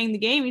wasn't playing the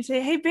game, he'd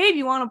say, hey babe,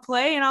 you want to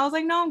play? And I was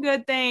like, no, I'm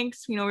good.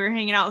 Thanks. We were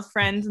hanging out with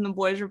friends and the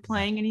boys were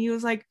playing. And he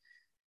was like,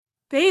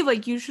 babe,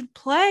 like you should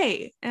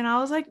play. And I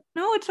was like,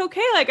 no, it's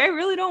okay. Like, I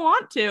really don't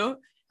want to.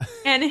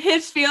 And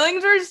his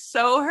feelings were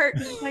so hurt.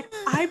 He's like,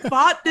 I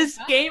bought this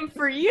game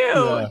for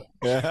you.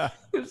 Yeah.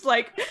 It's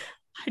like,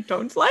 I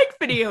don't like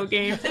video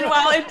games. And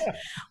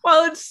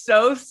while it's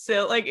so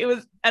silly, like it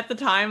was at the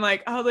time,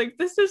 like I was like,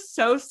 this is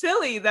so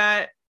silly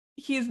that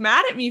he's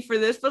mad at me for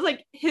this, but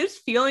like his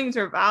feelings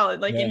are valid.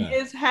 Like in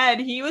his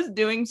head, he was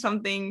doing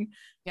something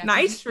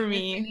nice for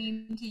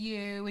me. To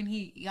you,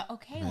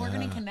 and we're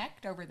gonna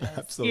connect over this.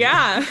 Absolutely.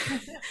 Yeah.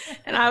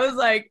 And I was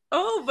like,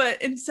 oh,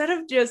 but instead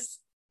of just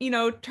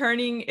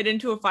turning it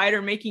into a fight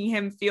or making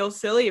him feel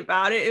silly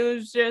about it, it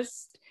was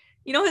just,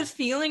 his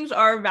feelings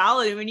are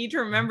valid. And we need to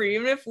remember,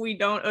 even if we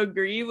don't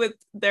agree with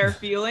their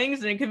feelings,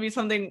 and it could be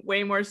something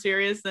way more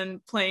serious than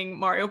playing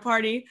Mario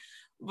Party,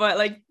 but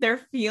like their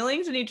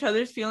feelings and each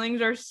other's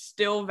feelings are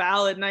still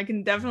valid. And I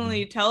can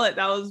definitely tell it.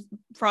 That was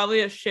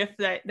probably a shift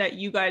that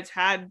you guys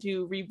had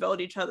to rebuild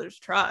each other's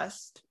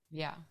trust.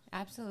 Yeah,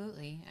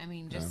 absolutely. I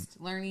mean,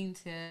 just learning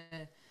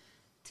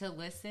to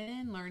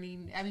listen,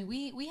 learning. I mean,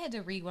 we had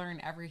to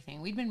relearn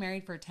everything. We'd been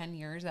married for 10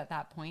 years at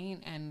that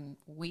point, and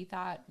we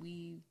thought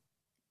we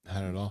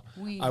had it all.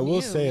 I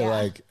will say,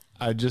 like,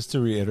 just to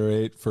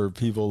reiterate for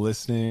people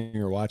listening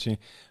or watching,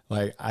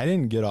 like, I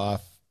didn't get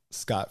off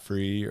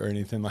scot-free or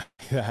anything like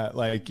that.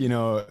 Like,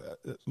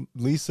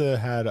 Lisa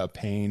had a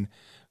pain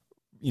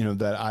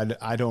that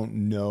I don't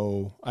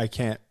know. I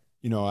can't,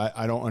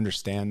 I don't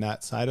understand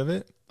that side of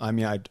it. I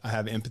mean, I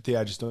have empathy.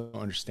 I just don't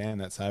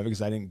understand that side of it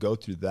because I didn't go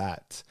through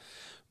that,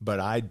 but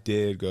I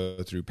did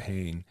go through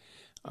pain.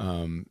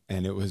 And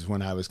it was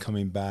when I was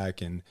coming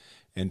back and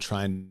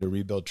trying to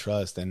rebuild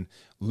trust and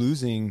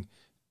losing,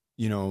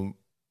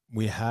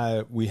 we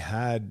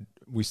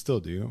still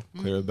do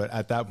clearly, but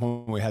at that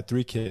point we had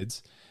 3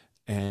 kids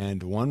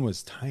and one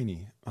was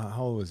tiny.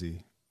 How old was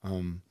he?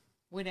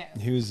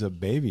 He was a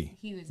baby.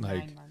 He was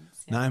like 9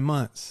 months. Yeah. 9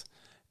 months.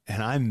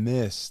 And I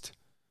missed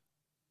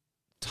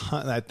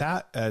at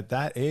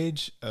that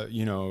age,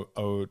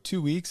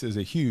 2 weeks is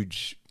a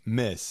huge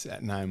miss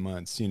at 9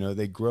 months.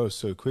 They grow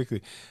so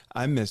quickly.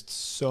 I missed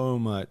so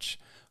much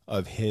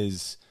of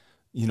his,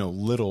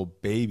 little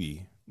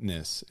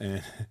babyness.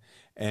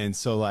 And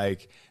so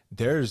like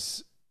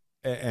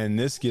and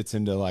this gets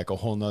into like a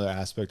whole nother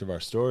aspect of our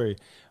story,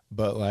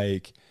 but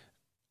like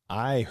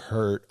I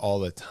hurt all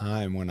the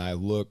time when I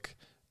look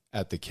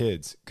at the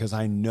kids because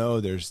I know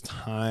there's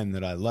time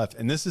that I left.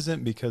 And this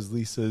isn't because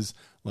Lisa's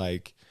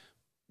like,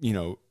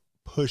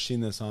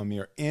 pushing this on me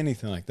or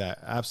anything like that.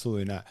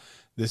 Absolutely not.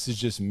 This is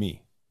just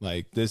me.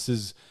 Like, this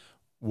is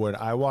what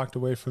I walked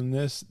away from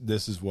this.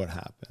 This is what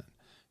happened,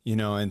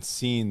 and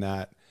seeing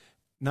that,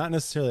 not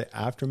necessarily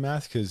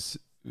aftermath, because,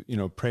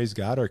 praise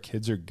God, our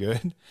kids are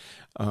good.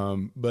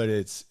 But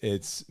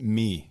it's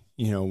me,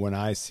 when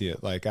I see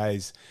it, like I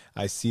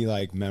see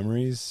like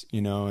memories,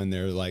 and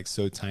they're like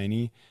so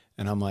tiny.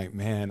 And I'm like,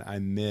 man, I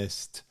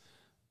missed,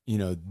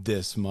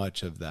 this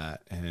much of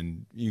that,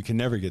 and you can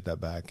never get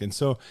that back. And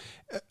so,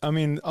 I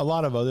mean, a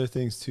lot of other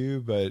things too,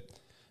 but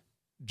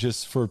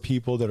just for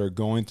people that are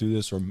going through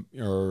this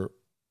or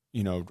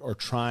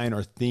trying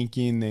or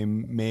thinking they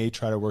may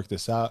try to work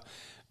this out,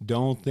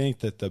 don't think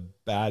that the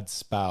bad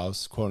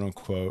spouse, quote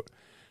unquote,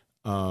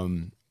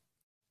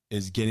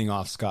 is getting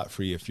off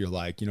scot-free if you're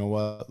like, you know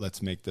what,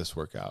 let's make this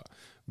work out,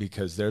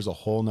 because there's a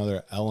whole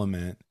nother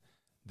element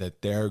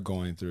that they're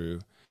going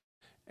through.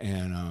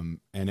 And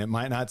it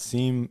might not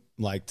seem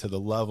like to the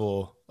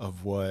level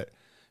of what,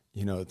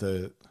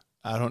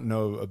 I don't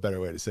know a better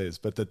way to say this,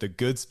 but that the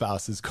good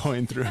spouse is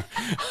going through.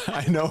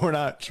 I know we're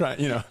not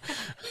trying,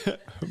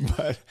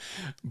 but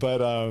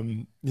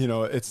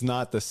it's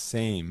not the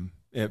same.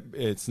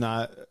 It's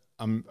not,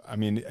 I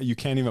mean, you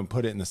can't even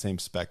put it in the same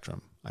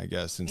spectrum, I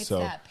guess. And it's so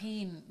that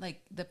pain, like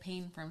the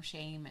pain from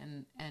shame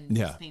and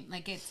yeah. pain.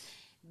 Like it's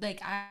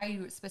like, I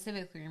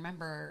specifically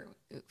remember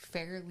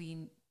fairly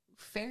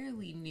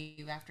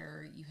new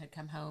after you had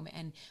come home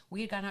and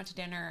we had gone out to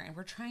dinner and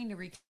we're trying to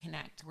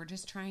reconnect. We're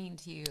just trying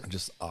to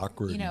just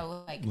awkward,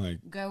 like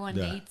go on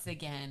dates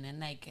again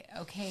and like,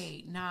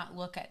 okay, not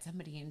look at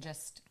somebody and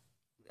just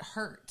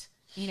hurt,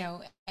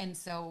 And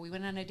so we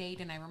went on a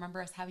date and I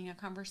remember us having a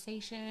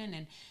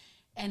conversation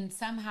and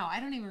somehow, I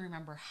don't even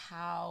remember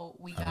how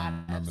we got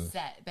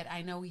upset, but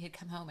I know we had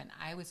come home and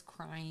I was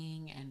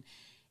crying and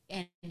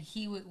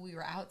we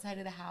were outside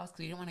of the house because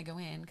we didn't want to go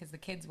in because the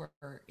kids were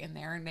in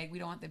there and we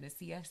don't want them to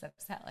see us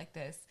upset like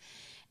this.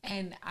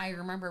 And I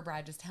remember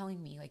Brad just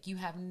telling me, like, you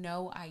have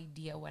no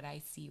idea what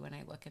I see when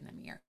I look in the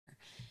mirror,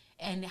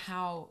 and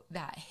how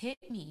that hit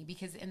me,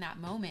 because in that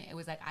moment it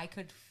was like I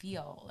could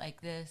feel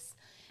like this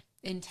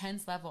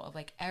intense level of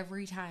like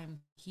every time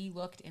he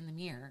looked in the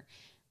mirror,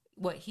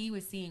 what he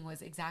was seeing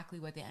was exactly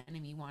what the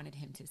enemy wanted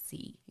him to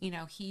see.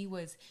 He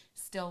was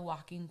still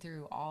walking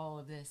through all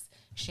of this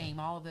shame,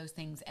 all of those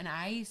things. And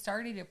I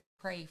started to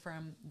pray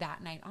from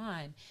that night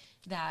on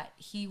that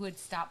he would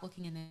stop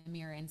looking in the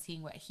mirror and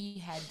seeing what he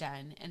had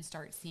done and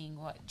start seeing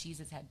what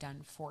Jesus had done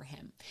for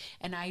him.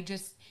 And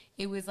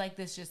it was like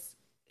this,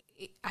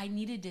 I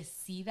needed to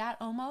see that,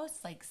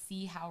 almost like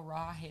see how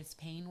raw his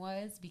pain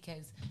was,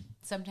 because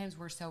sometimes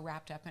we're so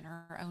wrapped up in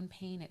our own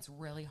pain, it's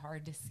really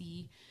hard to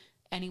see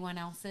anyone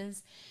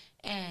else's.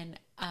 And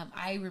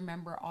I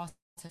remember also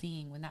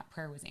seeing when that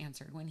prayer was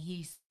answered, when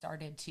he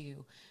started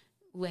to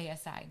lay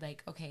aside,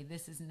 like, okay,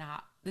 this is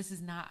not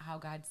how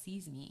God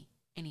sees me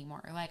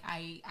anymore. Like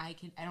I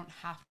don't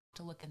have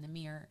to look in the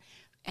mirror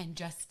and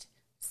just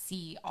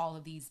see all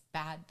of these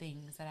bad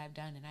things that I've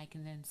done, and I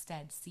can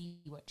instead see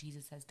what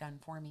Jesus has done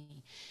for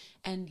me.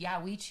 And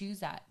yeah, we choose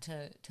that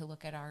to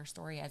look at our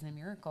story as a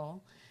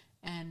miracle,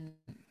 and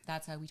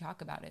that's how we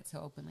talk about it so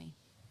openly.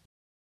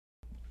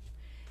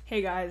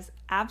 Hey guys,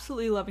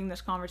 absolutely loving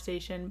this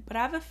conversation, but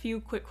I have a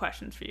few quick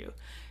questions for you.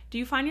 Do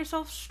you find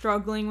yourself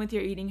struggling with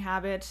your eating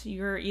habits?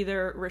 You're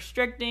either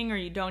restricting or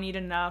you don't eat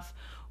enough,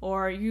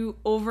 or you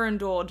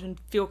overindulge and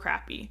feel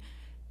crappy.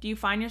 Do you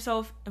find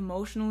yourself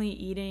emotionally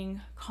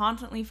eating,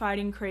 constantly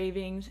fighting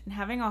cravings, and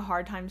having a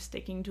hard time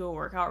sticking to a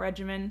workout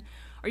regimen?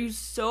 Are you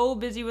so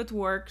busy with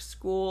work,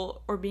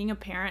 school, or being a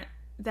parent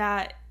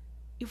that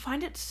you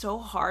find it so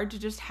hard to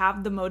just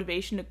have the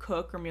motivation to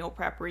cook or meal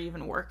prep or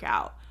even work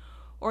out?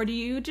 Or do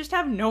you just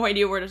have no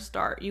idea where to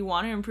start? You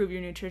want to improve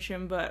your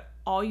nutrition, but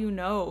all you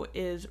know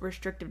is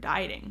restrictive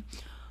dieting.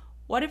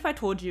 What if I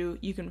told you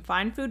you can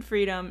find food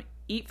freedom,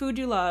 eat food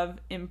you love,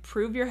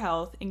 improve your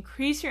health,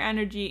 increase your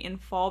energy,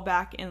 and fall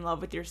back in love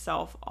with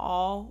yourself,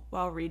 all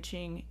while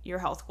reaching your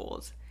health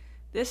goals?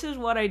 This is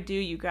what I do,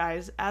 you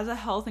guys. As a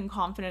health and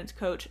confidence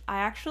coach, I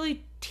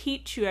actually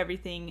teach you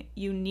everything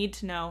you need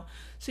to know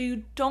so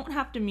you don't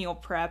have to meal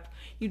prep,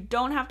 you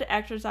don't have to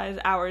exercise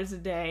hours a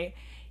day.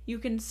 You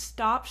can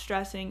stop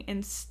stressing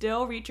and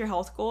still reach your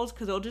health goals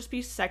because it'll just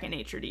be second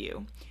nature to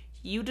you.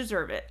 You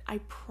deserve it. I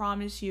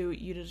promise you,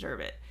 you deserve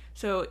it.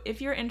 So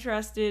if you're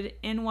interested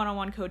in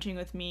one-on-one coaching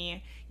with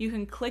me, you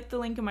can click the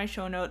link in my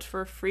show notes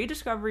for a free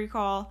discovery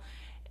call.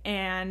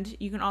 And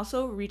you can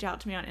also reach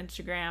out to me on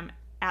Instagram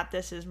at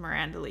This Is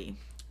Miranda Lee.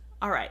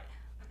 All right,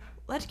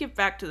 let's get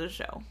back to the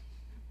show.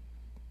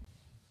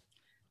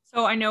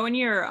 So I know in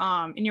your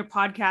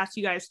podcast,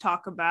 you guys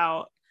talk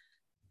about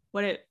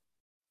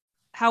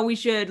how we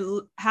should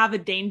have a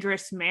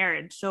dangerous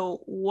marriage.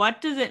 So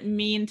what does it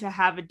mean to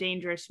have a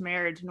dangerous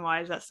marriage, and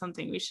why is that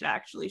something we should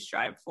actually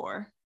strive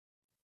for?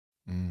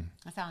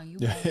 That's how you.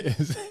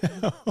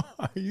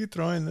 Are you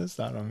throwing this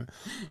out on me?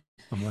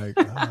 I'm like,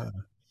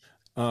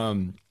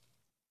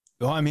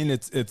 well, I mean,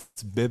 it's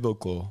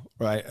biblical,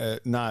 right?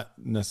 Not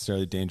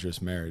necessarily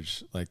dangerous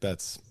marriage. Like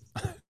that's,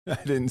 I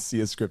didn't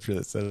see a scripture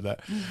that said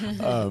that.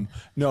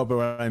 No, but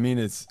what I mean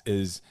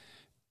is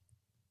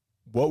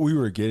what we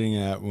were getting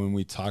at when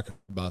we talk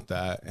about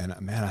that. And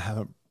man, I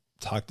haven't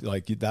talked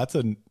like that's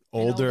an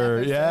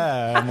older,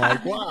 yeah. I'm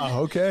like,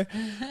 wow, okay.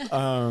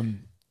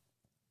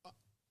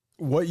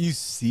 What you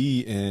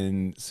see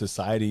in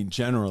society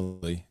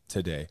generally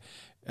today,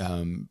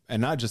 and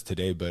not just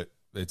today, but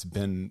it's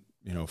been,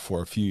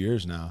 for a few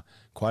years now,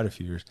 quite a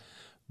few years,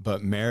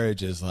 but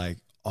marriage is like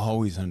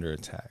always under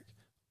attack.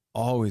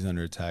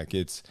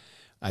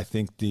 I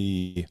think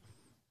the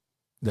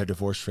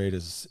divorce rate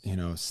is,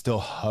 still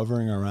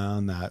hovering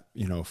around that,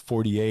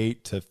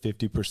 48 to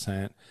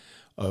 50%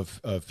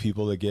 of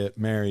people that get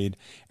married.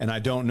 And I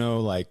don't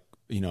know, like,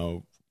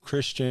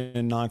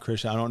 Christian,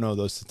 non-Christian, I don't know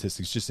those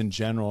statistics. Just in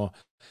general,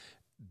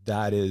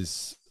 that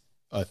is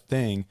a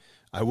thing.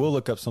 I will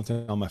look up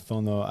something on my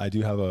phone though.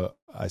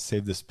 I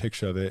saved this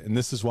picture of it. And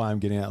this is why I'm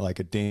getting at like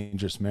a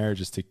dangerous marriage,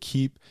 is to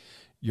keep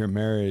your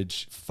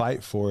marriage,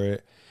 fight for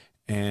it,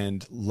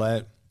 and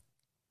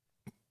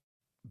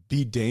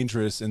be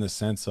dangerous in the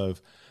sense of,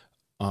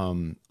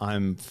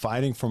 I'm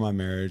fighting for my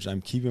marriage.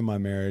 I'm keeping my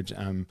marriage.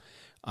 I'm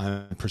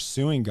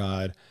pursuing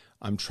God.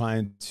 I'm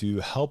trying to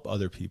help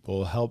other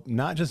people, help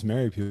not just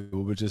married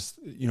people, but just,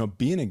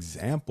 be an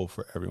example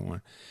for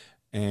everyone.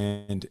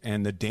 And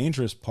the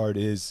dangerous part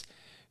is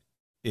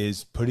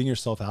putting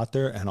yourself out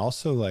there, and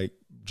also like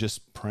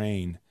just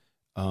praying,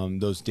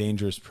 those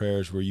dangerous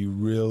prayers where you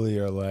really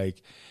are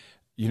like,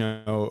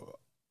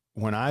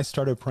 when I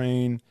started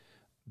praying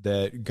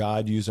that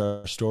God used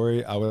our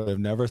story, I would have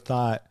never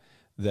thought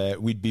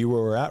that we'd be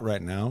where we're at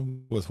right now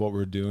with what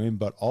we're doing,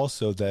 but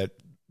also that,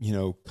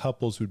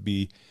 couples would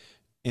be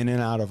in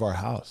and out of our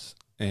house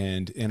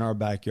and in our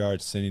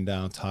backyard, sitting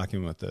down,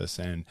 talking with us,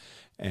 and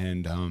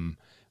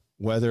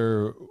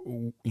whether,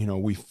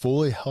 we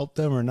fully help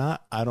them or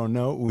not, I don't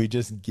know. We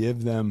just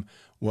give them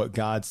what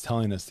God's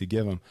telling us to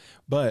give them.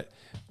 But,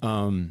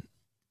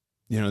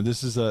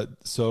 this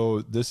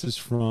is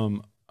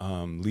from,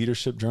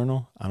 Leadership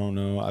Journal. I don't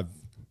know.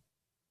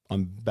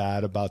 I'm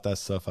bad about that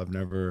stuff. I've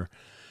never,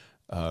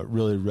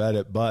 really read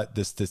it, but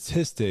the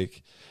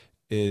statistic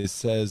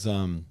says,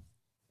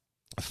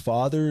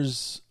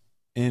 father's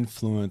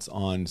influence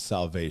on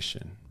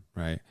salvation,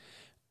 right?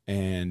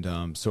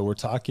 And so we're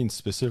talking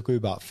specifically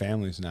about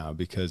families now,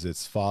 because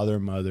it's father,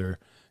 mother,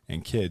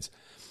 and kids.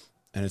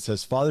 And it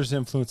says father's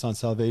influence on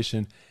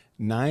salvation,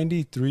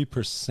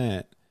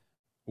 93%,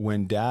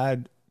 when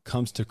dad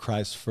comes to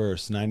Christ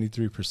first,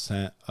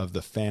 93% of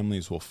the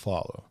families will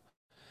follow.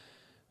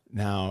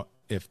 Now,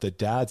 if the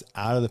dad's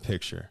out of the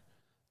picture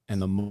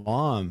and the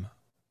mom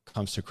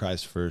comes to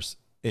Christ first,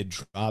 it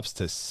drops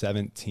to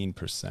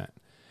 17%.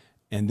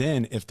 And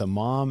then if the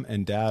mom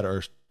and dad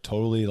are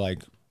totally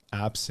like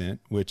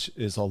absent, which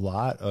is a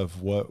lot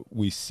of what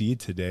we see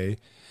today,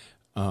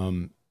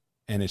 and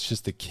it's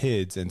just the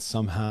kids, and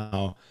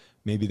somehow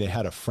maybe they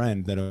had a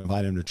friend that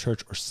invited them to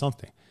church or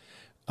something,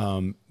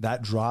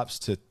 that drops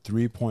to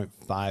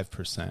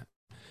 3.5%.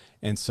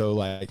 And so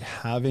like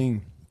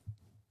having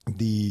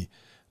the,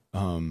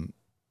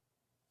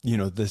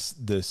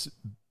 this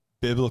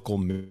biblical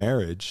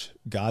marriage,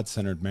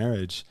 God-centered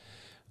marriage,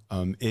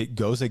 it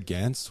goes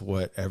against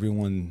what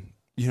everyone,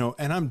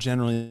 and I'm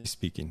generally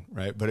speaking,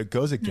 right? But it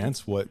goes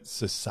against what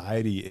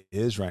society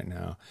is right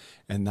now.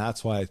 And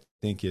that's why I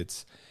think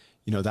it's,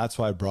 that's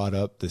why I brought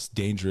up this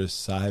dangerous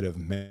side of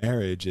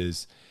marriage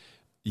is,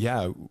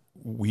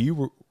 we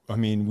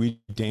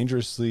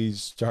dangerously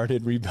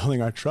started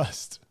rebuilding our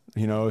trust,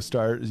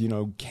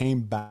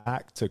 came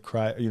back to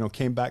Christ,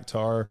 came back to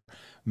our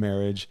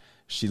marriage.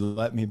 She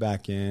let me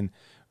back in.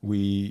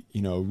 We,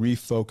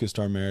 refocused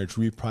our marriage,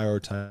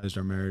 reprioritized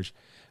our marriage,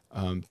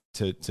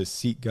 to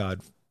seek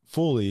God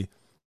fully.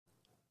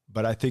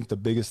 But I think the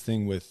biggest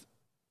thing with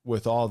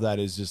all that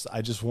is just,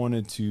 I just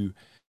wanted to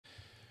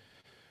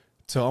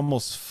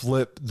almost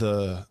flip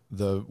the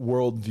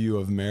worldview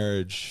of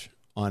marriage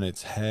on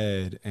its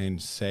head and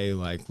say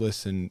like,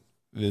 listen,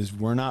 is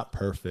we're not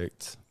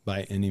perfect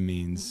by any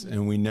means,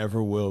 and we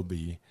never will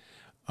be.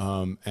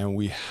 And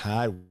we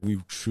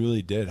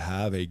truly did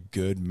have a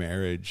good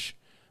marriage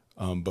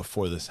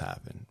before this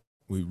happened.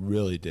 We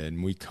really did.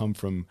 And we come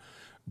from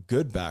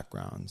good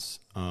backgrounds.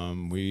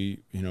 We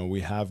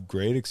have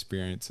great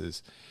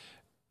experiences,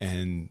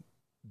 and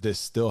this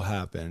still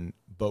happened,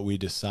 but we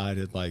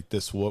decided like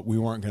this, we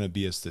weren't going to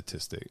be a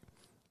statistic.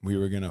 We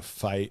were going to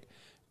fight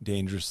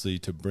dangerously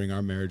to bring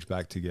our marriage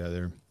back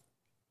together,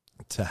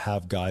 to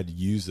have God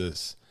use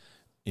us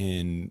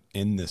in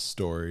this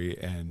story.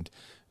 And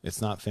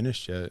it's not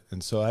finished yet.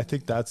 And so I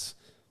think that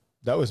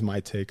was my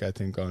take, I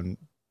think, on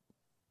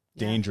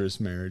dangerous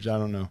marriage. I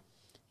don't know.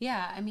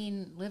 Yeah. I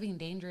mean, living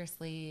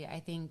dangerously, I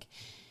think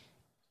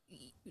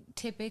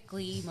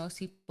typically most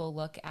people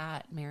look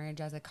at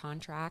marriage as a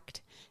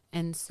contract.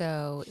 And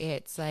so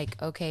it's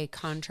like, okay,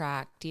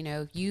 contract,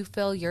 you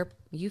fill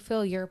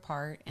your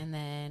part, and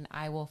then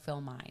I will fill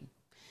mine.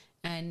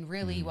 And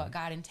really what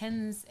God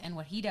intends and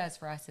what he does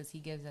for us is he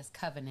gives us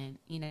covenant,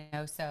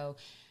 so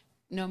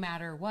no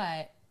matter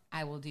what,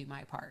 I will do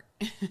my part.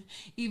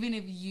 Even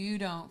if you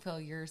don't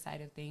fill your side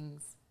of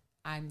things,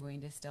 I'm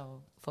going to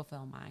still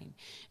fulfill mine.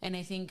 And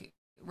I think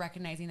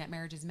recognizing that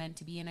marriage is meant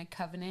to be in a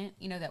covenant,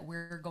 that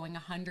we're going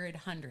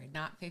 100-100,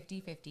 not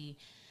 50-50,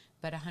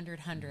 but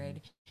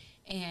 100-100.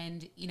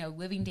 And,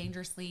 living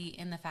dangerously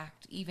in the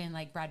fact, even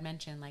like Brad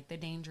mentioned, like the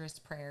dangerous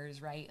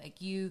prayers, right?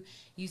 Like you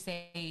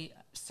say,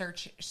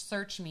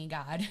 search me,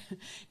 God,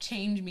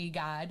 change me,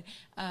 God.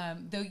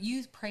 Though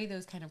you pray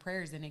those kind of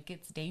prayers and it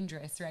gets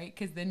dangerous, right?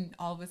 Because then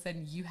all of a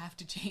sudden you have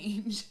to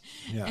change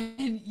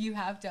and you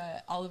have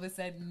to all of a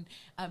sudden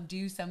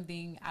do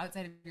something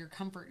outside of your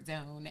comfort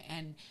zone.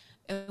 And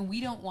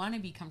we don't want to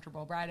be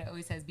comfortable. Brad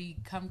always says, be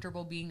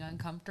comfortable being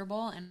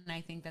uncomfortable. And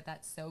I think that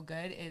that's so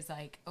good, is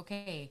like,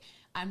 okay,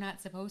 I'm not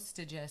supposed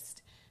to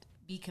just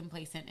be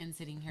complacent and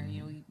sitting here.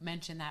 We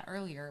mentioned that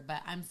earlier,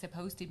 but I'm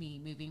supposed to be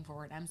moving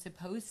forward. I'm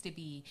supposed to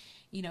be,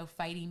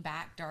 fighting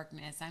back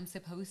darkness. I'm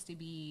supposed to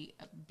be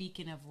a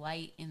beacon of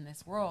light in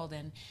this world.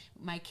 And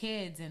my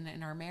kids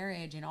and our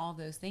marriage and all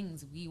those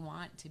things, we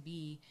want to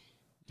be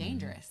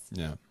dangerous.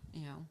 Yeah.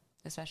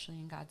 Especially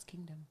in God's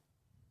kingdom.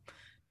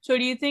 So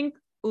do you think,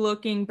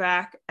 looking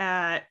back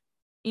at,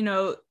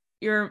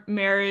 your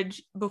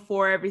marriage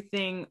before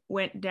everything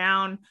went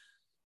down,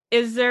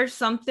 is there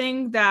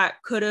something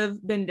that could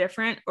have been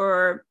different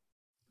or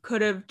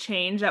could have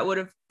changed that would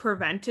have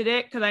prevented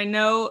it? Because I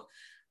know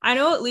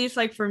at least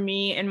like for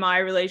me in my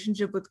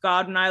relationship with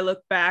God, when I look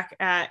back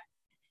at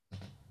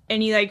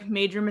any like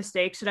major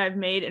mistakes that I've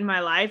made in my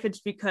life,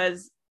 it's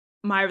because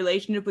my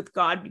relationship with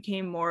God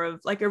became more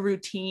of like a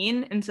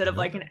routine instead of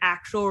like an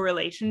actual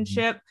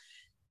relationship.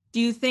 Do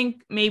you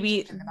think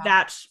maybe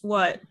that's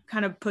what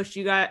kind of pushed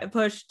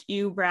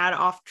you, Brad,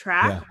 off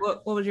track? Yeah.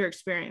 What was your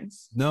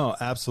experience? No,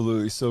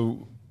 absolutely.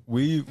 So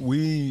we've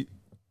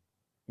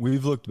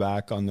looked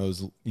back on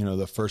those,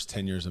 the first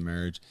 10 years of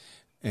marriage,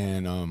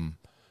 and,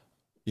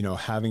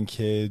 having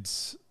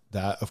kids,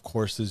 that of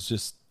course is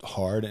just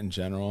hard in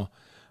general.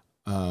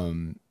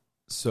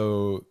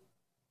 So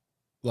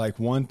like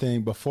one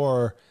thing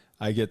before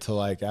I get to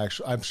like,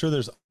 actually, I'm sure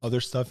there's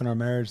other stuff in our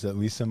marriage that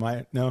Lisa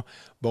might know,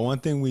 but one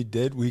thing we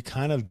did, we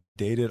kind of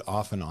dated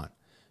off and on,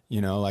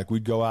 like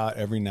we'd go out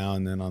every now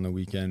and then on the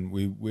weekend.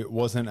 It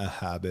wasn't a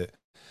habit.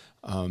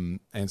 And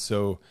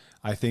so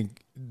I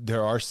think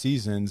there are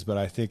seasons, but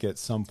I think at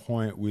some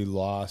point we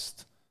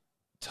lost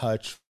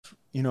touch,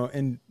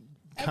 and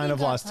kind of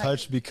lost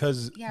touch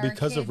because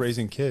of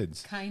raising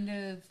kids. Kind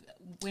of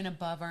went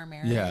above our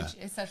marriage,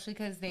 especially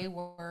because they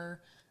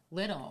were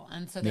little,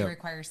 and so they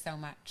require so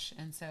much,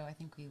 and so I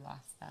think we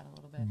lost that a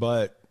little bit.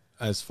 But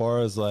as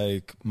far as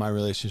like my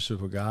relationship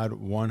with God,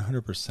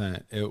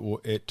 100%,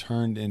 it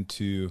turned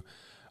into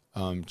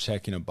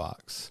checking a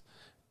box,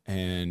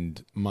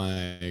 and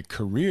my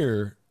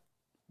career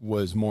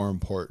was more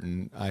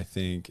important, I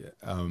think.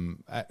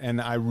 And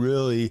I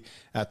really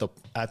at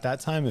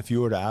that time, if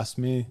you were to ask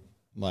me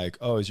like,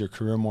 oh, is your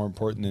career more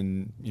important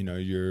than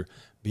your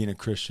being a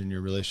Christian,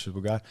 your relationship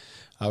with God,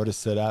 I would have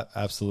said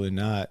absolutely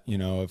not.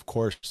 Of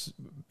course,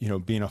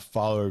 being a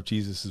follower of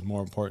Jesus is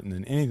more important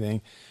than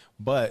anything.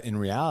 But in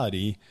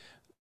reality,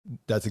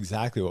 that's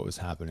exactly what was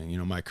happening.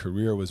 My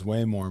career was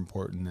way more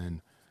important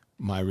than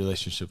my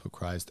relationship with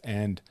Christ.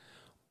 And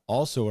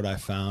also what I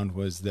found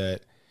was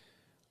that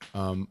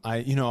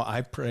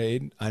I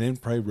prayed. I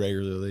didn't pray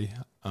regularly,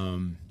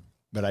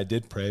 but I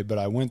did pray. But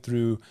I went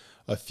through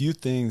a few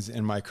things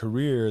in my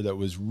career that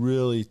was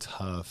really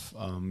tough.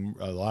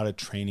 A lot of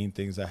training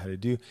things I had to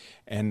do.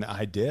 And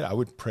I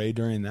would pray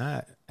during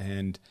that.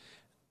 And,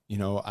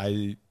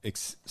 I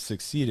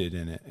succeeded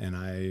in it, and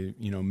I,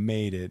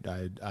 made it.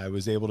 I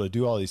was able to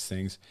do all these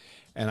things,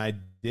 and I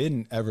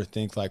didn't ever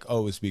think like, oh,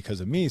 it was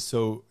because of me.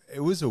 So it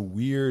was a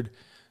weird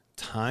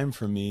time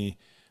for me,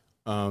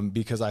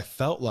 because I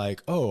felt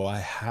like, oh, I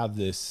have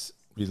this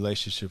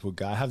relationship with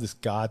God. I have this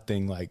God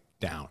thing like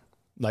down.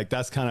 Like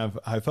that's kind of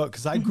how I felt,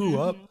 because I grew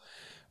up,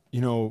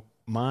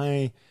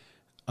 my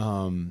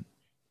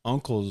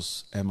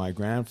uncles and my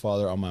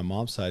grandfather on my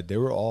mom's side, they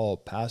were all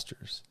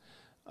pastors.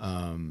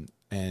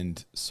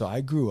 And so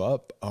I grew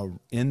up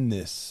in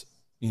this,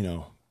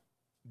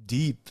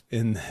 deep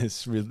in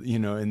this,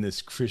 in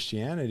this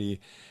Christianity.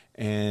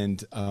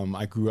 And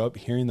I grew up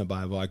hearing the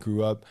Bible. I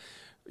grew up,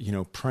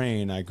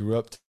 praying. I grew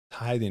up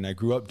tithing. I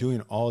grew up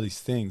doing all these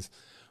things.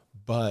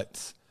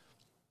 But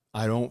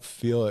I don't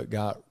feel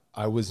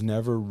I was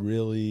never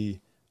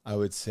really, I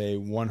would say,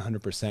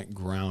 100%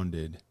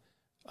 grounded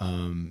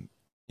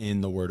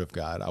in the Word of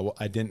God.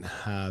 I didn't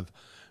have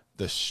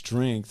the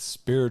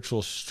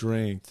spiritual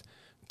strength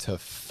to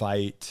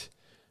fight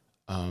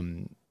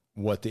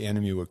what the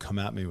enemy would come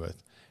at me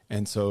with.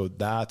 And so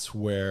that's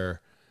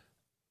where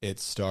it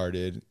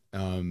started,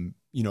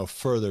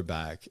 further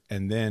back.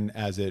 And then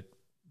as it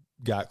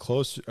got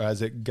closer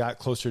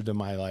to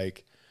my,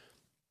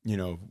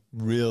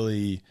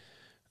 really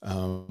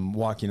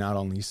walking out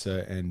on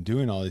Lisa and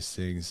doing all these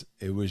things,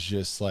 it was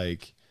just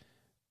like,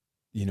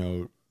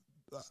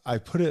 I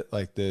put it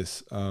like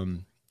this,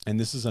 and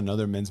this is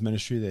another men's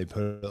ministry. They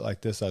put it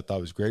like this. I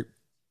thought was great.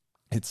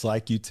 It's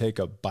like you take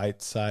a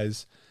bite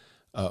size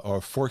or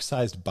a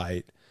fork-sized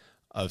bite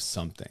of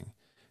something,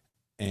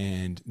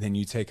 and then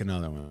you take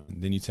another one,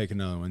 then you take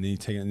another one,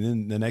 and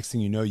then the next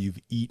thing you know, you've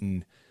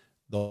eaten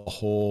the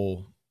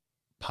whole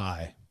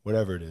pie,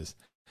 whatever it is.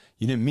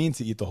 You didn't mean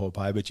to eat the whole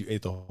pie, but you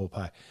ate the whole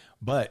pie.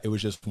 But it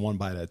was just one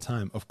bite at a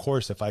time. Of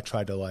course, if I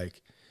tried to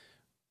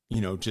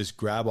just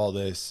grab all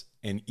this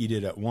and eat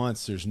it at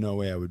once, there's no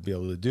way I would be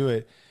able to do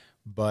it.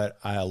 But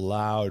I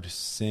allowed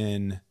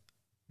sin,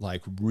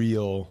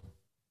 real,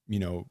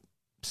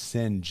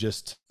 sin,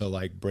 just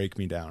to break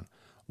me down,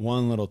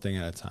 one little thing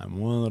at a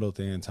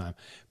time,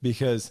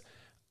 because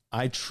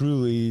I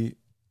truly,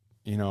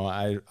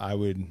 I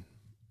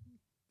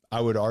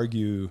would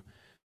argue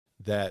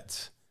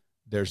that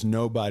there's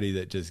nobody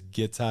that just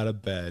gets out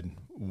of bed,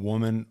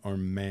 woman or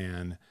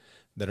man,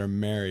 that are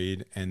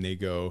married and they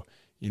go,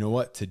 you know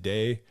what,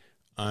 today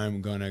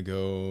I'm going to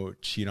go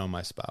cheat on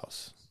my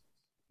spouse.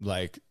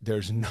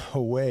 There's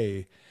no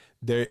way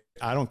there.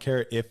 I don't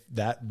care if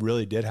that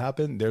really did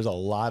happen. There's a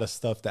lot of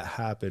stuff that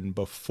happened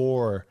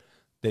before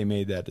they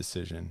made that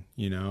decision,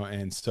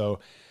 And so,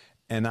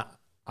 and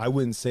I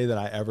wouldn't say that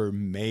I ever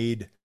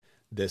made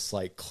this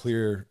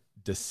clear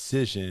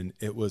decision.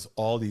 It was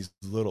all these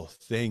little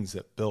things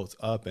that built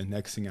up, and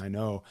next thing I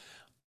know,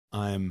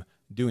 I'm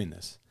doing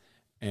this.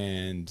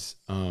 And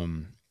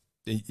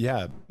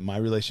my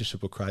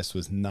relationship with Christ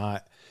was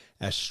not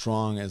as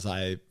strong as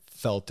I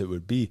felt it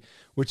would be,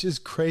 which is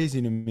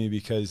crazy to me,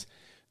 because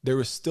there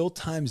were still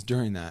times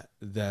during that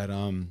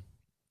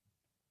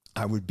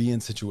I would be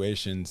in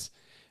situations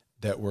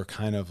that were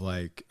kind of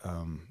I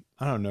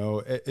don't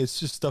know, it's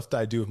just stuff that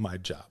I do with my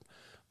job,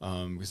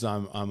 because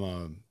I'm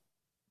a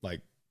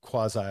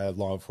quasi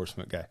law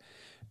enforcement guy.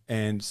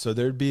 And so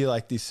there'd be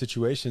these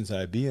situations that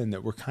I'd be in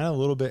that were kind of a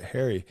little bit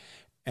hairy.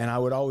 And I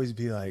would always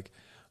be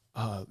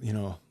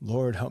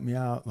Lord, help me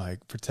out,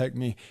 protect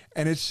me.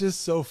 And it's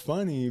just so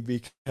funny,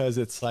 because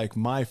it's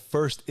my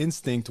first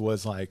instinct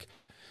was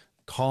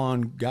call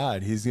on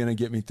God. He's going to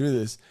get me through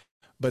this.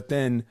 But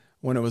then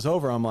when it was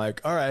over, I'm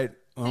like, all right,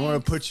 I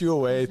want to put you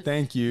away.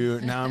 Thank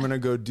you. Now I'm going to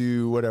go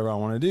do whatever I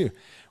want to do,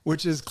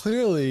 which is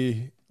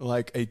clearly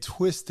a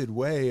twisted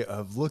way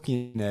of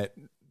looking at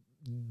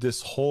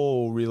this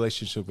whole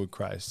relationship with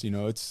Christ.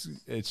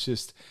 It's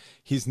just,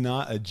 he's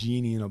not a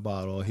genie in a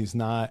bottle. He's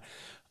not,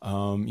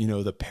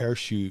 the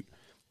parachute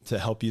to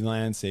help you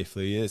land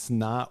safely. It's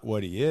not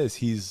what he is.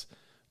 He's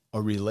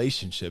a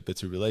relationship.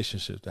 It's a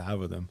relationship to have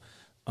with him.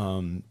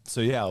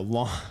 So yeah,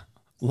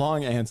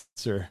 long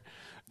answer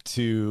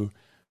to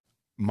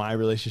my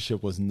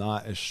relationship was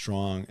not as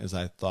strong as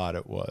I thought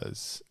it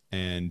was.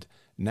 And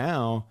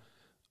now,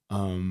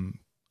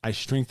 I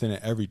strengthen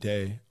it every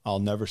day. I'll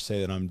never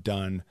say that I'm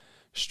done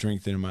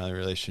strengthening my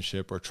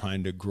relationship or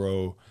trying to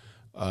grow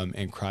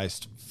in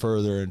Christ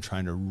further and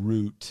trying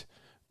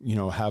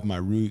to have my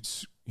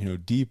roots,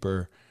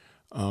 deeper.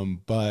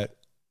 But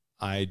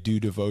I do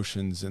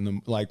devotions,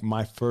 and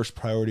my first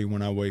priority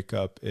when I wake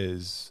up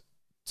is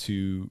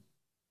to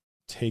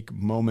take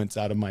moments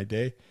out of my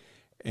day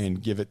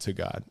and give it to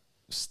God,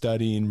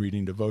 studying,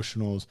 reading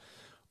devotionals,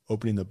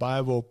 opening the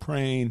Bible,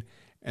 praying,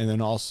 and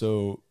then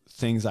also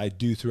things I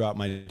do throughout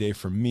my day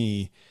for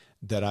me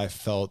that I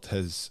felt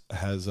has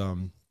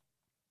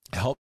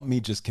helped me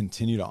just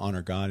continue to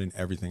honor God in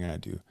everything I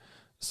do.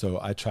 So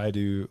I try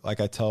to, I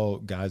tell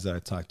guys that I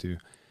talk to,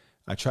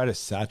 I try to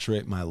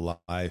saturate my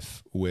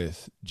life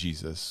with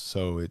Jesus.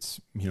 So it's,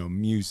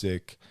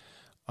 music,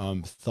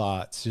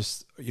 thoughts,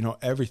 just,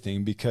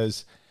 everything,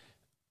 because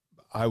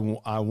I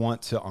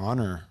want to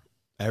honor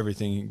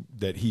everything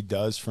that he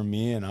does for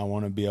me, and I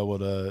want to be able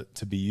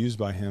to be used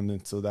by him.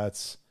 And so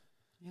that's,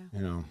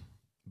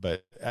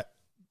 but at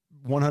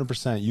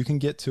 100%, you can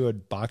get to a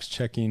box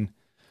checking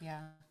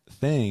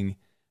thing,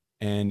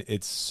 and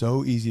it's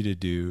so easy to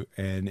do,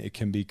 and it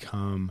can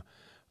become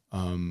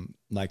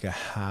like a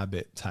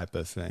habit type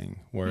of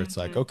thing where it's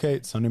okay,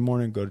 it's Sunday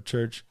morning, go to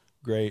church,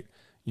 great,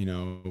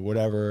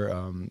 whatever.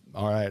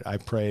 All right, I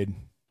prayed,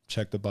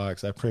 check the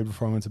box. I prayed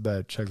before I went to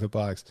bed, check the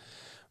box.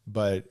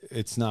 But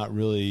it's not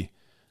really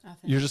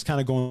you're just kind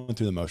of going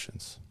through the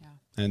motions.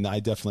 Yeah. And I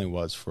definitely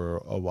was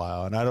for a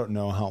while. And I don't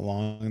know how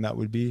long that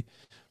would be,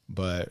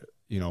 but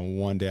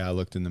one day I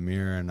looked in the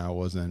mirror and I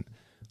wasn't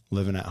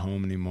living at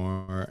home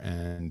anymore.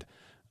 And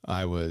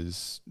I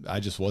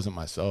just wasn't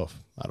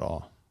myself at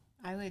all.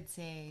 I would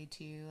say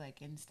too,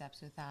 like in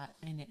steps with that,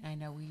 and I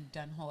know we've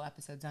done whole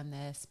episodes on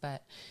this,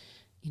 but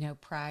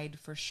pride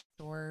for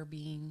sure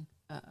being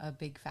a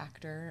big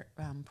factor,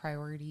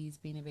 priorities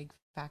being a big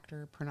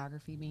factor,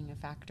 pornography being a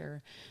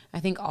factor.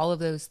 I think all of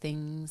those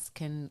things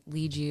can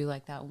lead you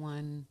like that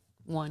one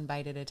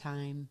bite at a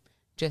time,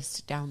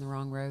 just down the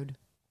wrong road.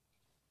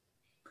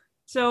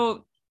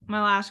 So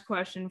my last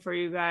question for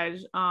you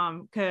guys,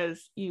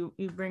 because you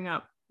bring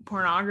up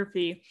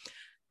pornography.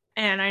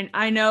 And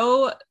I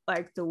know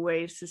like the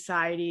way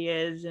society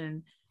is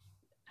and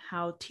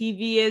how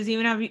TV is,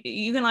 even if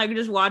you can like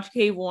just watch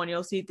cable and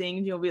you'll see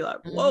things, you'll be like,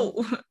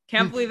 whoa,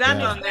 can't believe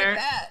that's on there.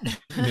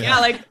 Yeah,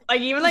 like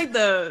even like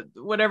the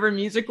whatever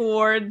music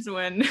awards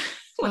when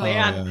they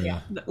had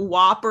the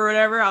WAP or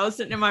whatever, I was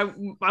sitting I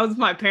was with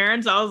my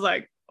parents, I was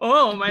like,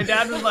 oh, my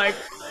dad was like,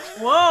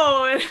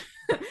 whoa. And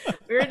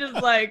we were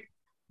just like,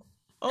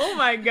 oh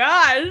my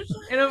gosh.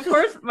 And of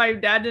course my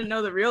dad didn't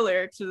know the real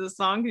lyrics to the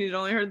song because he'd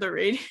only heard the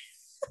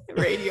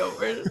radio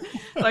version.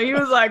 Like he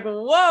was like,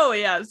 whoa,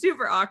 yeah,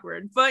 super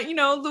awkward. But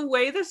the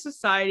way the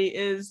society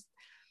is,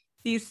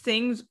 these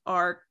things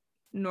are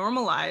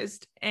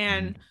normalized.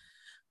 And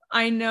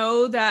I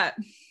know that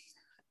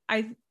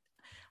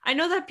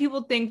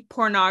people think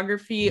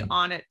pornography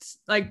on its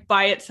like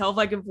by itself,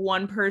 like if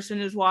one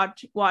person is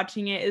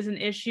watching it, is an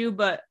issue.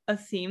 But a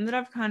theme that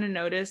I've kind of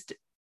noticed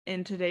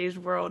in today's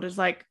world is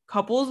like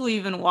couples will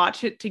even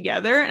watch it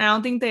together, and I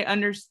don't think they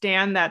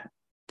understand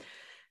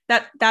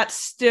that's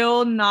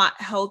still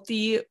not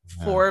healthy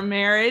for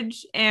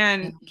marriage.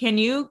 And can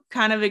you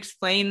kind of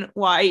explain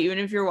why, even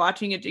if you're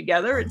watching it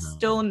together, it's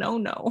still a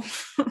no?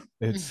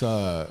 It's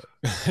yeah,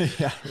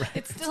 right.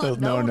 It's still a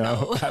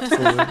no.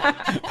 Absolutely.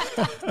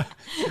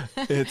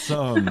 It's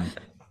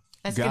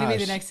that's gonna be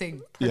the next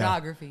thing.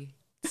 Pornography.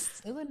 Yeah.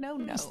 Still a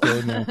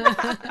no.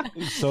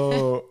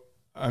 So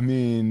I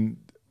mean,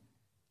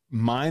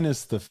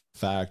 minus the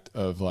fact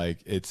of like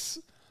it's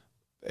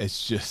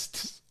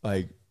just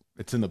like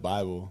it's in the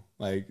Bible,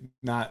 like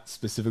not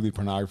specifically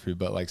pornography,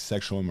 but like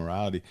sexual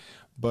immorality.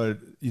 But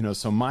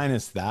so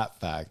minus that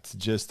fact,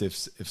 just if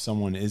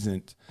someone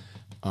isn't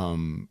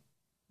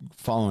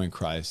following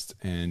Christ,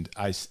 and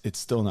it's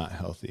still not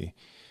healthy,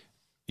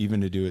 even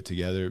to do it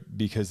together,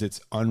 because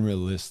it's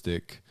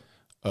unrealistic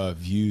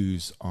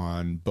views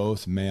on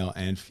both male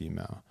and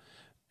female,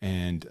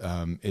 and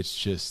it's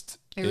just.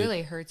 It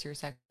really hurts your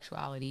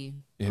sexuality.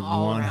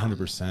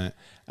 100%.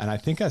 And I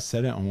think I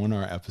said it on one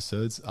of our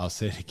episodes. I'll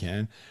say it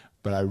again,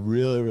 but I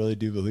really, really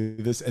do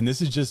believe this. And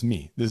this is just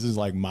me. This is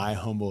like my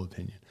humble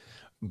opinion.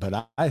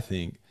 But I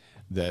think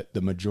that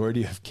the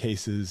majority of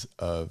cases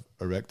of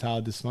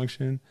erectile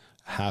dysfunction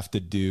have to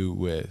do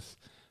with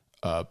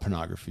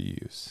pornography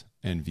use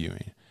and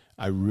viewing.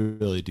 I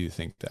really do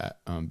think that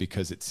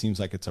because it seems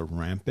like it's a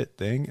rampant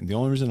thing. And the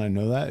only reason I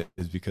know that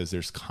is because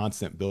there's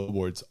constant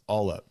billboards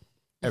all up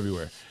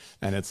everywhere.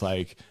 And it's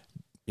like,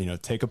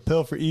 take a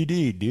pill for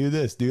ED, do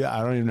this, do that.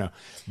 I don't even know.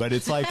 But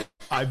it's like,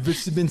 I've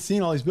just been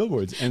seeing all these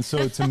billboards. And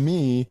so to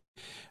me,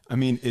 I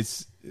mean,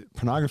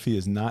 pornography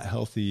is not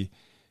healthy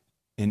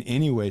in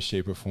any way,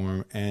 shape, or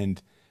form.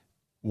 And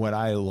what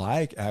I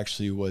like,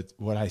 actually,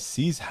 what I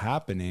see is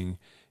happening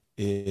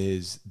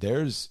is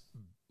there's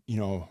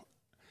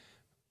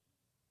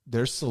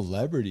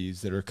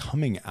celebrities that are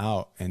coming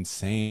out and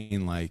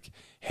saying like,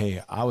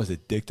 hey, I was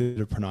addicted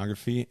to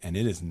pornography and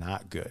it is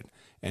not good.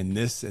 And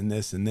this and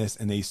this and this.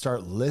 And they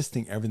start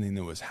listing everything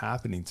that was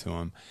happening to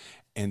them.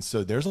 And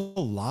so there's a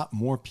lot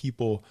more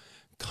people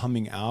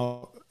coming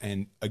out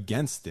and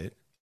against it.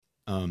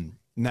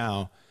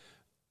 Now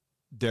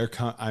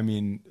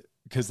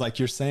because like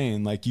you're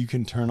saying, like you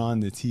can turn on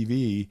the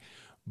TV,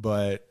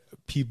 but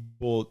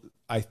people,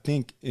 I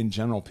think in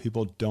general,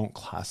 people don't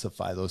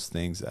classify those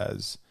things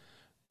as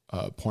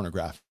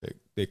pornographic.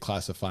 They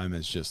classify them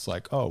as just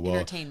like, oh, well,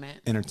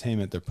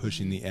 entertainment. They're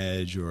pushing the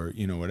edge or,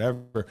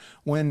 whatever,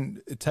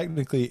 when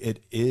technically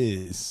it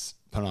is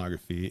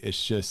pornography.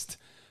 It's just,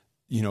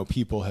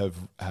 people have,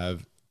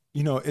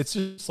 it's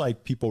just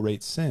like people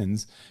rate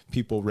sins,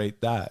 people rate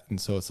that. And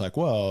so it's like,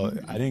 well,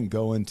 I didn't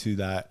go into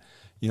that,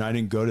 I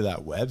didn't go to that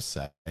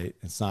website.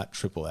 It's not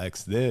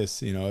XXX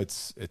this,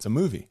 it's a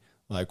movie.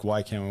 Like,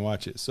 why can't we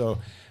watch it? So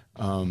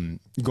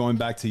going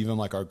back to even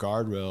like our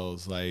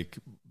guardrails, like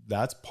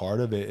that's part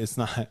of it. It's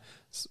not,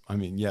 I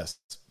mean, yes,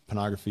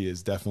 pornography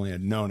is definitely a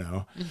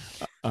no-no,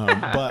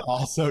 but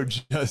also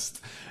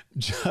just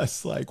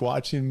like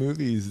watching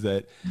movies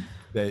that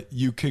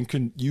you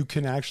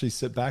can actually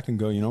sit back and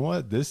go, you know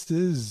what, this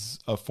is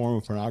a form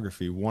of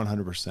pornography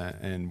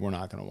 100%, and we're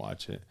not going to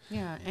watch it.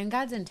 Yeah. And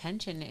God's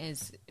intention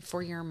is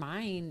for your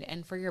mind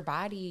and for your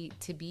body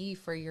to be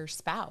for your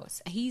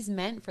spouse. He's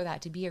meant for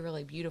that to be a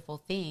really beautiful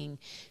thing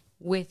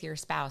with your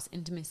spouse,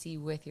 intimacy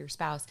with your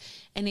spouse.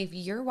 And if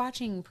you're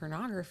watching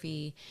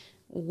pornography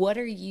what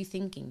are you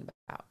thinking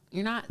about?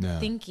 You're not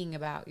thinking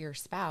about your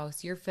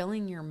spouse. You're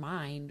filling your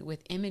mind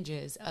with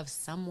images of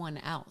someone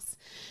else.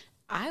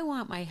 I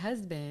want my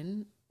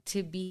husband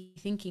to be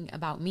thinking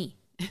about me.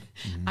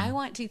 I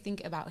want to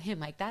think about him.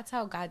 Like, that's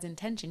how God's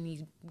intention.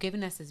 He's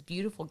given us this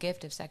beautiful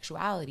gift of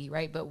sexuality,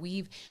 right? But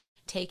we've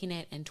taken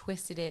it and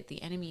twisted it.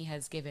 The enemy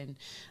has given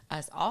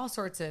us all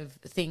sorts of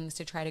things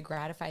to try to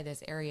gratify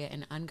this area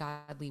in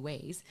ungodly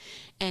ways.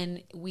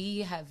 And we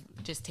have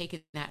just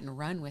taken that and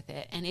run with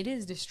it. And it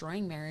is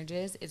destroying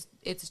marriages.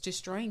 It's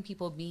destroying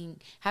people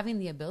having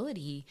the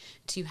ability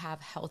to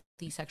have healthy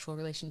sexual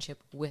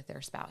relationship with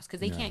their spouse, because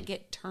they can't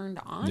get turned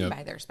on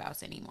by their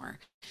spouse anymore.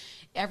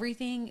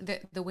 Everything,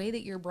 the way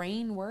that your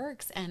brain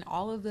works and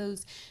all of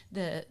those,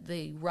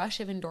 the rush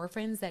of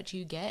endorphins that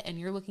you get, and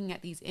you're looking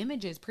at these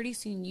images, pretty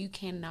soon you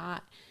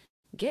cannot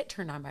get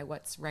turned on by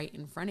what's right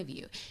in front of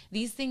you.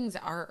 These things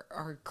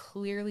are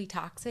clearly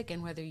toxic,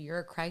 and whether you're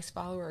a Christ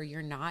follower or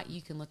you're not,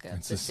 you can look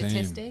at the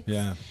statistics,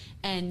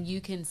 and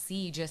you can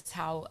see just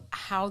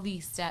how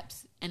these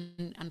steps,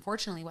 and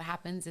unfortunately what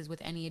happens is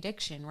with any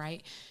addiction,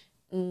 right?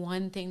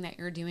 One thing that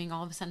you're doing,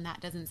 all of a sudden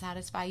that doesn't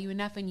satisfy you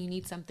enough, and you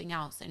need something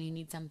else, and you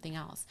need something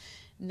else.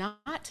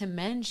 Not to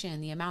mention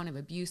the amount of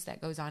abuse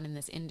that goes on in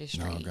this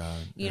industry. Oh God.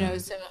 You know,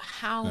 so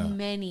how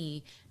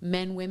many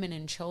men, women,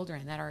 and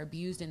children that are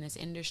abused in this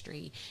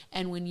industry.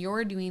 And when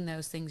you're doing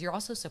those things, you're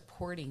also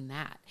supporting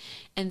that.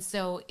 And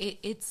so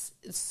it's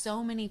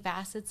so many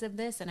facets of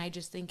this. And I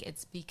just think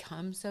it's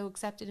become so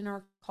accepted in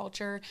our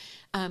culture.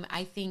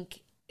 I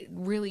think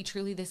really,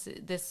 truly,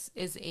 this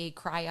is a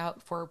cry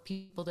out for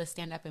people to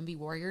stand up and be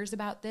warriors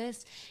about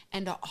this,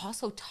 and to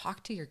also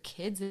talk to your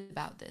kids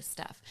about this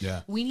stuff.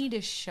 Yeah. We need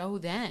to show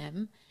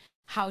them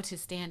how to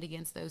stand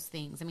against those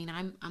things. I mean,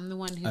 I'm the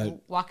one who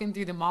walking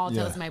through the mall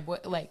tells my boy,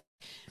 like,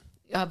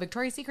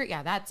 Victoria's Secret,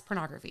 that's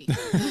pornography.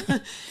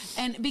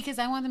 And because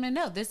I want them to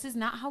know this is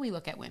not how we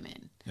look at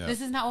women. Yeah.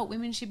 This is not what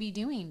women should be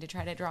doing to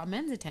try to draw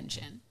men's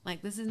attention.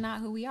 Like, this is not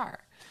who we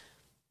are.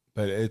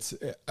 But it's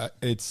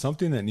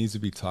something that needs to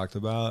be talked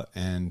about,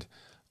 and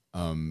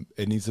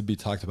it needs to be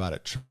talked about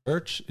at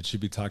church. It should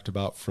be talked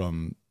about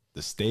from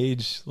the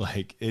stage.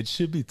 Like, it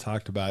should be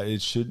talked about.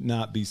 It should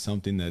not be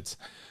something that's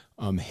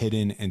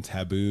hidden and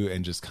taboo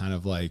and just kind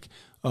of like,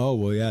 oh,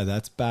 well, yeah,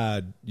 that's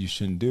bad, you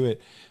shouldn't do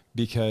it.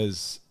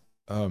 Because,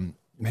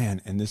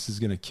 man, and this is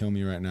going to kill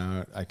me right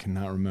now, I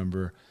cannot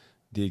remember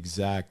the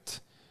exact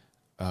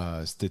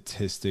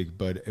statistic,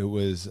 but it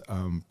was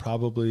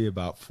probably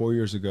about 4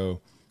 years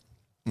ago.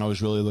 I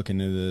was really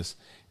looking into this,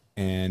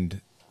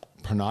 and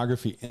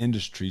pornography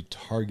industry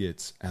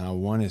targets, and I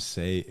want to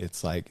say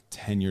it's like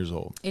 10 years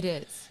old. It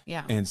is,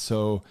 yeah. And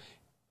so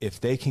if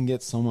they can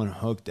get someone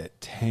hooked at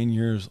 10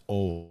 years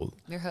old,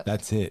 you're hooked.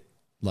 That's it.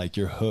 Like,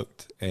 you're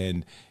hooked,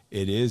 and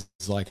it is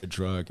like a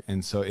drug.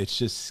 And so it's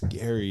just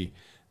scary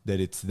that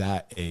it's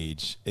that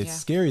age. It's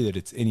scary that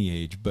it's any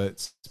age,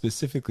 but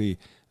specifically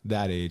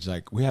that age.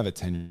 Like, we have a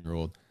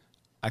 10-year-old.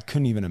 I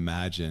couldn't even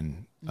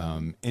imagine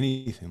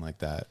anything like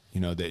that, you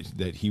know,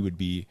 that he would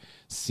be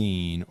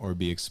seen or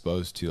be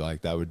exposed to.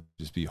 Like, that would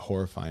just be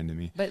horrifying to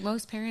me. But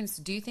most parents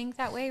do think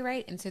that way,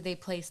 right? And so they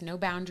place no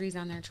boundaries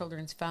on their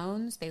children's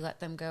phones. They let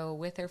them go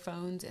with their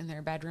phones in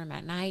their bedroom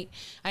at night.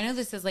 I know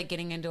this is like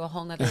getting into a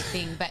whole nother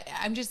thing, but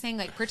I'm just saying,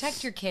 like,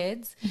 protect your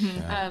kids,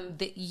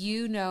 that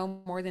you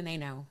know more than they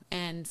know.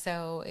 And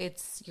so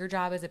it's your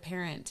job as a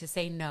parent to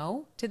say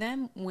no to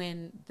them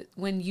when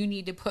you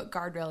need to put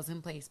guardrails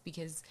in place,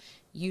 because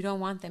you don't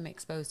want them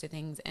exposed to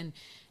things. And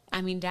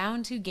I mean,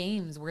 down to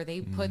games where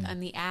they put on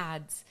the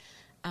ads,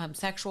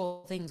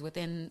 sexual things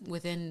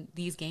within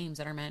these games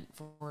that are meant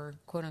for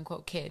quote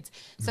unquote kids.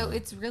 So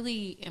it's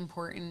really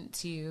important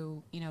to,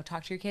 you know,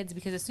 talk to your kids,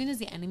 because as soon as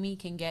the enemy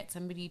can get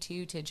somebody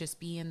to just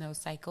be in those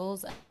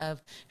cycles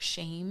of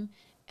shame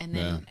and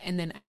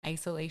then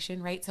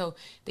isolation, right? So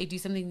they do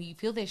something, you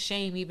feel this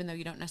shame, even though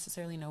you don't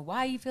necessarily know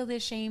why you feel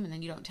this shame, and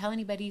then you don't tell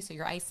anybody, so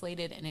you're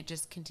isolated, and it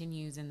just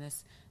continues in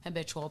this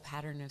habitual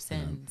pattern of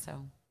sin.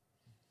 So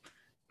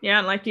yeah,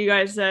 and like you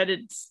guys said,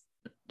 it's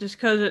just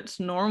because it's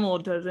normal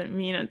doesn't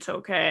mean it's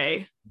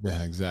okay.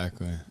 Yeah,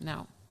 exactly.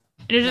 No.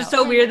 It's just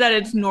so weird that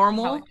it's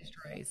normal. How it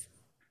destroys.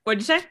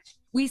 What'd you say?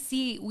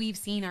 We've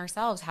seen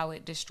ourselves how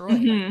it destroys,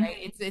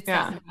 right? It's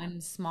that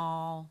one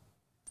small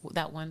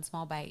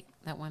bite.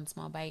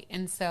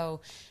 And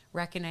so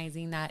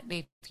recognizing that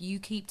if you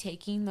keep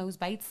taking those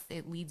bites,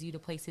 it leads you to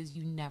places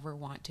you never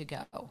want to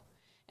go.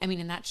 I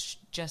mean, and that's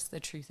just the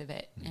truth of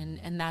it.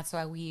 And that's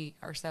why we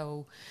are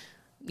so,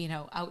 you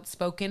know,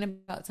 outspoken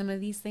about some of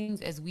these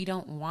things, is we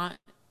don't want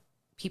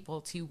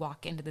people to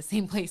walk into the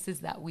same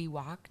places that we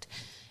walked.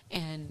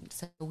 And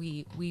so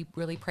we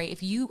really pray,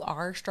 if you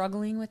are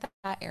struggling with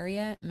that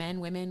area, men,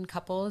 women,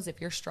 couples,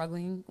 if you're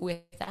struggling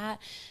with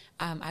that,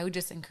 I would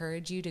just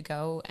encourage you to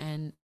go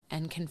and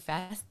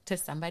confess to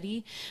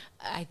somebody.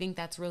 I think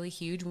that's really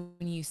huge.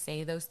 When you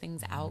say those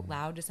things out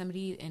loud to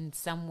somebody, in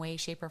some way,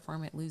 shape, or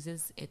form, it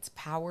loses its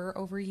power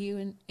over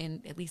you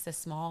in at least a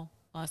small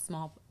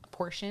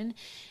portion.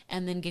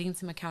 And then getting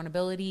some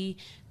accountability.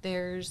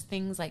 There's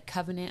things like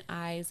covenant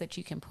eyes that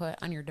you can put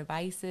on your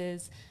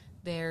devices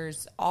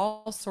there's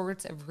all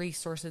sorts of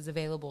resources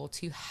available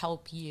to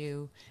help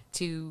you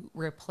to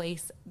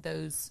replace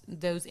those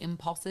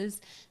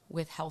impulses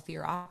with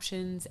healthier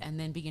options, and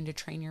then begin to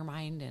train your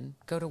mind and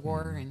go to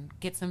war and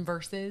get some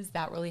verses.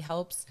 That really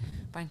helps.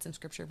 Find some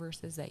scripture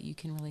verses that you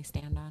can really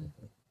stand on.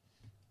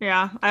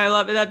 Yeah, I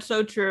love it. That's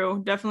so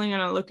true. Definitely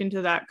going to look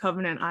into that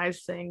covenant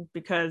eyes thing,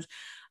 because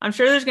I'm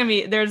sure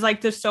there's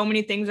like just so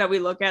many things that we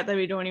look at that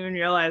we don't even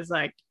realize,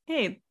 like,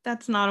 hey,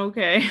 that's not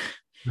okay.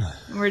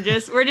 We're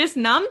just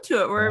numb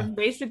to it. We're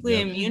basically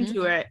immune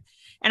to it.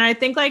 And I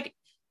think like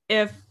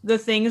if the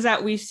things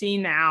that we see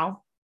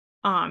now,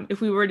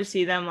 if we were to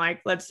see them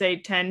like, let's say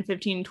 10,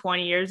 15,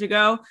 20 years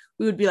ago,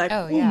 we would be like,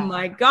 oh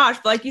my gosh.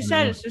 But like you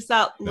said, it's just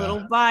that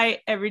little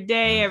bite every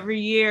day,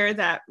 every year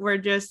that we're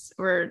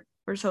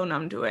so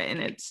numb to it. And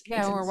it's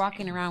we're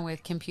walking around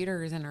with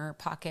computers in our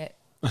pocket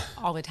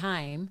all the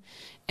time.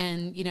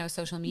 And, you know,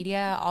 social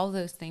media, all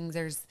those things,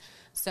 there's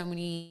so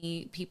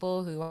many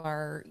people who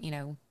are, you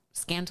know,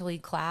 scantily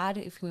clad,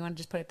 if we want to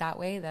just put it that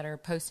way, that are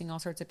posting all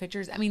sorts of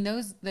pictures. I mean,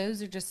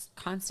 those are just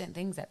constant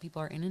things that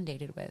people are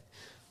inundated with.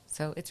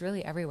 So it's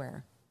really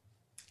everywhere.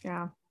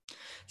 Yeah.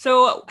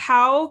 So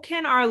how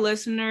can our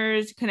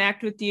listeners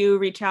connect with you,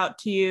 reach out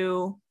to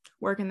you?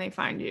 Where can they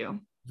find you?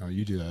 Oh,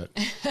 you do that.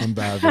 I'm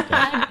bad with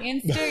that.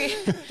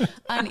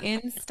 On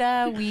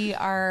Insta, we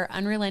are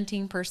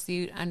Unrelenting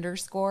Pursuit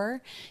 _.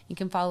 You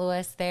can follow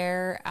us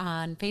there.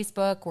 On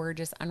Facebook, we're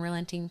just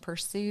Unrelenting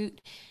Pursuit.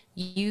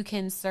 You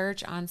can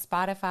search on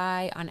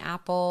Spotify, on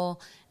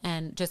Apple,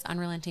 and just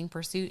Unrelenting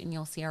Pursuit, and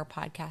you'll see our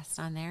podcast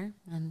on there.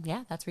 And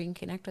yeah, that's where you can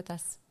connect with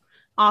us.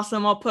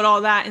 Awesome. I'll put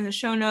all that in the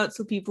show notes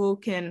so people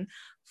can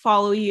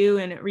follow you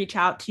and reach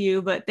out to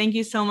you. But thank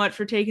you so much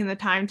for taking the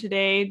time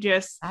today.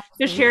 Just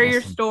share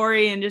your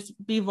story and just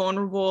be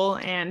vulnerable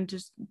and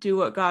just do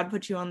what God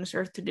put you on this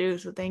earth to do.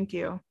 So thank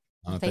you.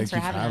 Thanks for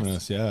having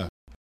us. Yeah.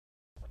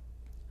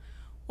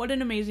 What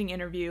an amazing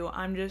interview.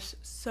 I'm just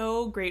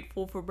so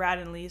grateful for Brad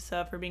and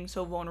Lisa for being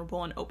so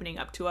vulnerable and opening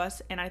up to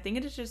us. And I think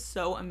it is just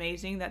so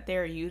amazing that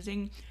they're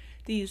using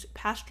these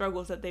past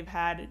struggles that they've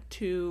had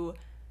to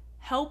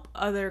help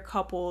other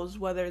couples,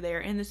 whether they're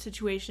in this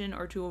situation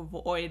or to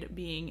avoid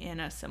being in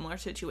a similar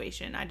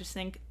situation. I just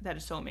think that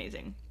is so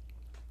amazing.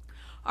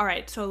 All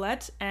right, so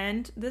let's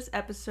end this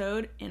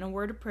episode in a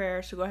word of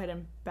prayer. So go ahead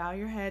and bow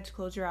your heads,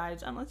 close your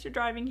eyes. Unless you're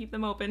driving, keep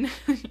them open.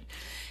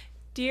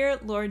 Dear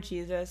Lord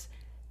Jesus,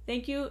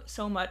 thank you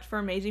so much for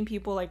amazing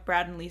people like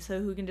Brad and Lisa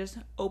who can just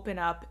open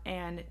up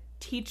and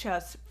teach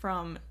us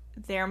from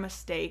their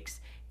mistakes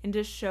and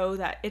just show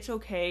that it's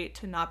okay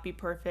to not be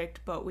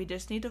perfect, but we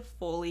just need to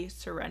fully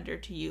surrender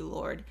to you,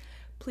 Lord.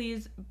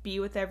 Please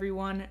be with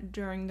everyone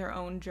during their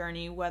own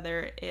journey,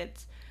 whether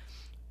it's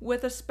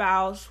with a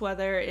spouse,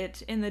 whether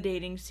it's in the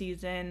dating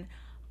season,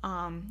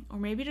 or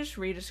maybe just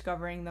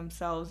rediscovering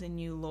themselves in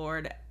you,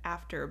 Lord,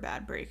 after a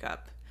bad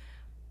breakup.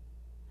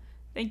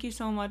 Thank you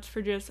so much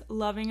for just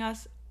loving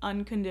us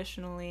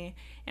unconditionally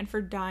and for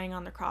dying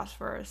on the cross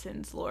for our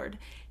sins, Lord.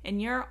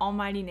 In your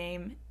almighty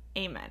name,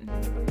 amen.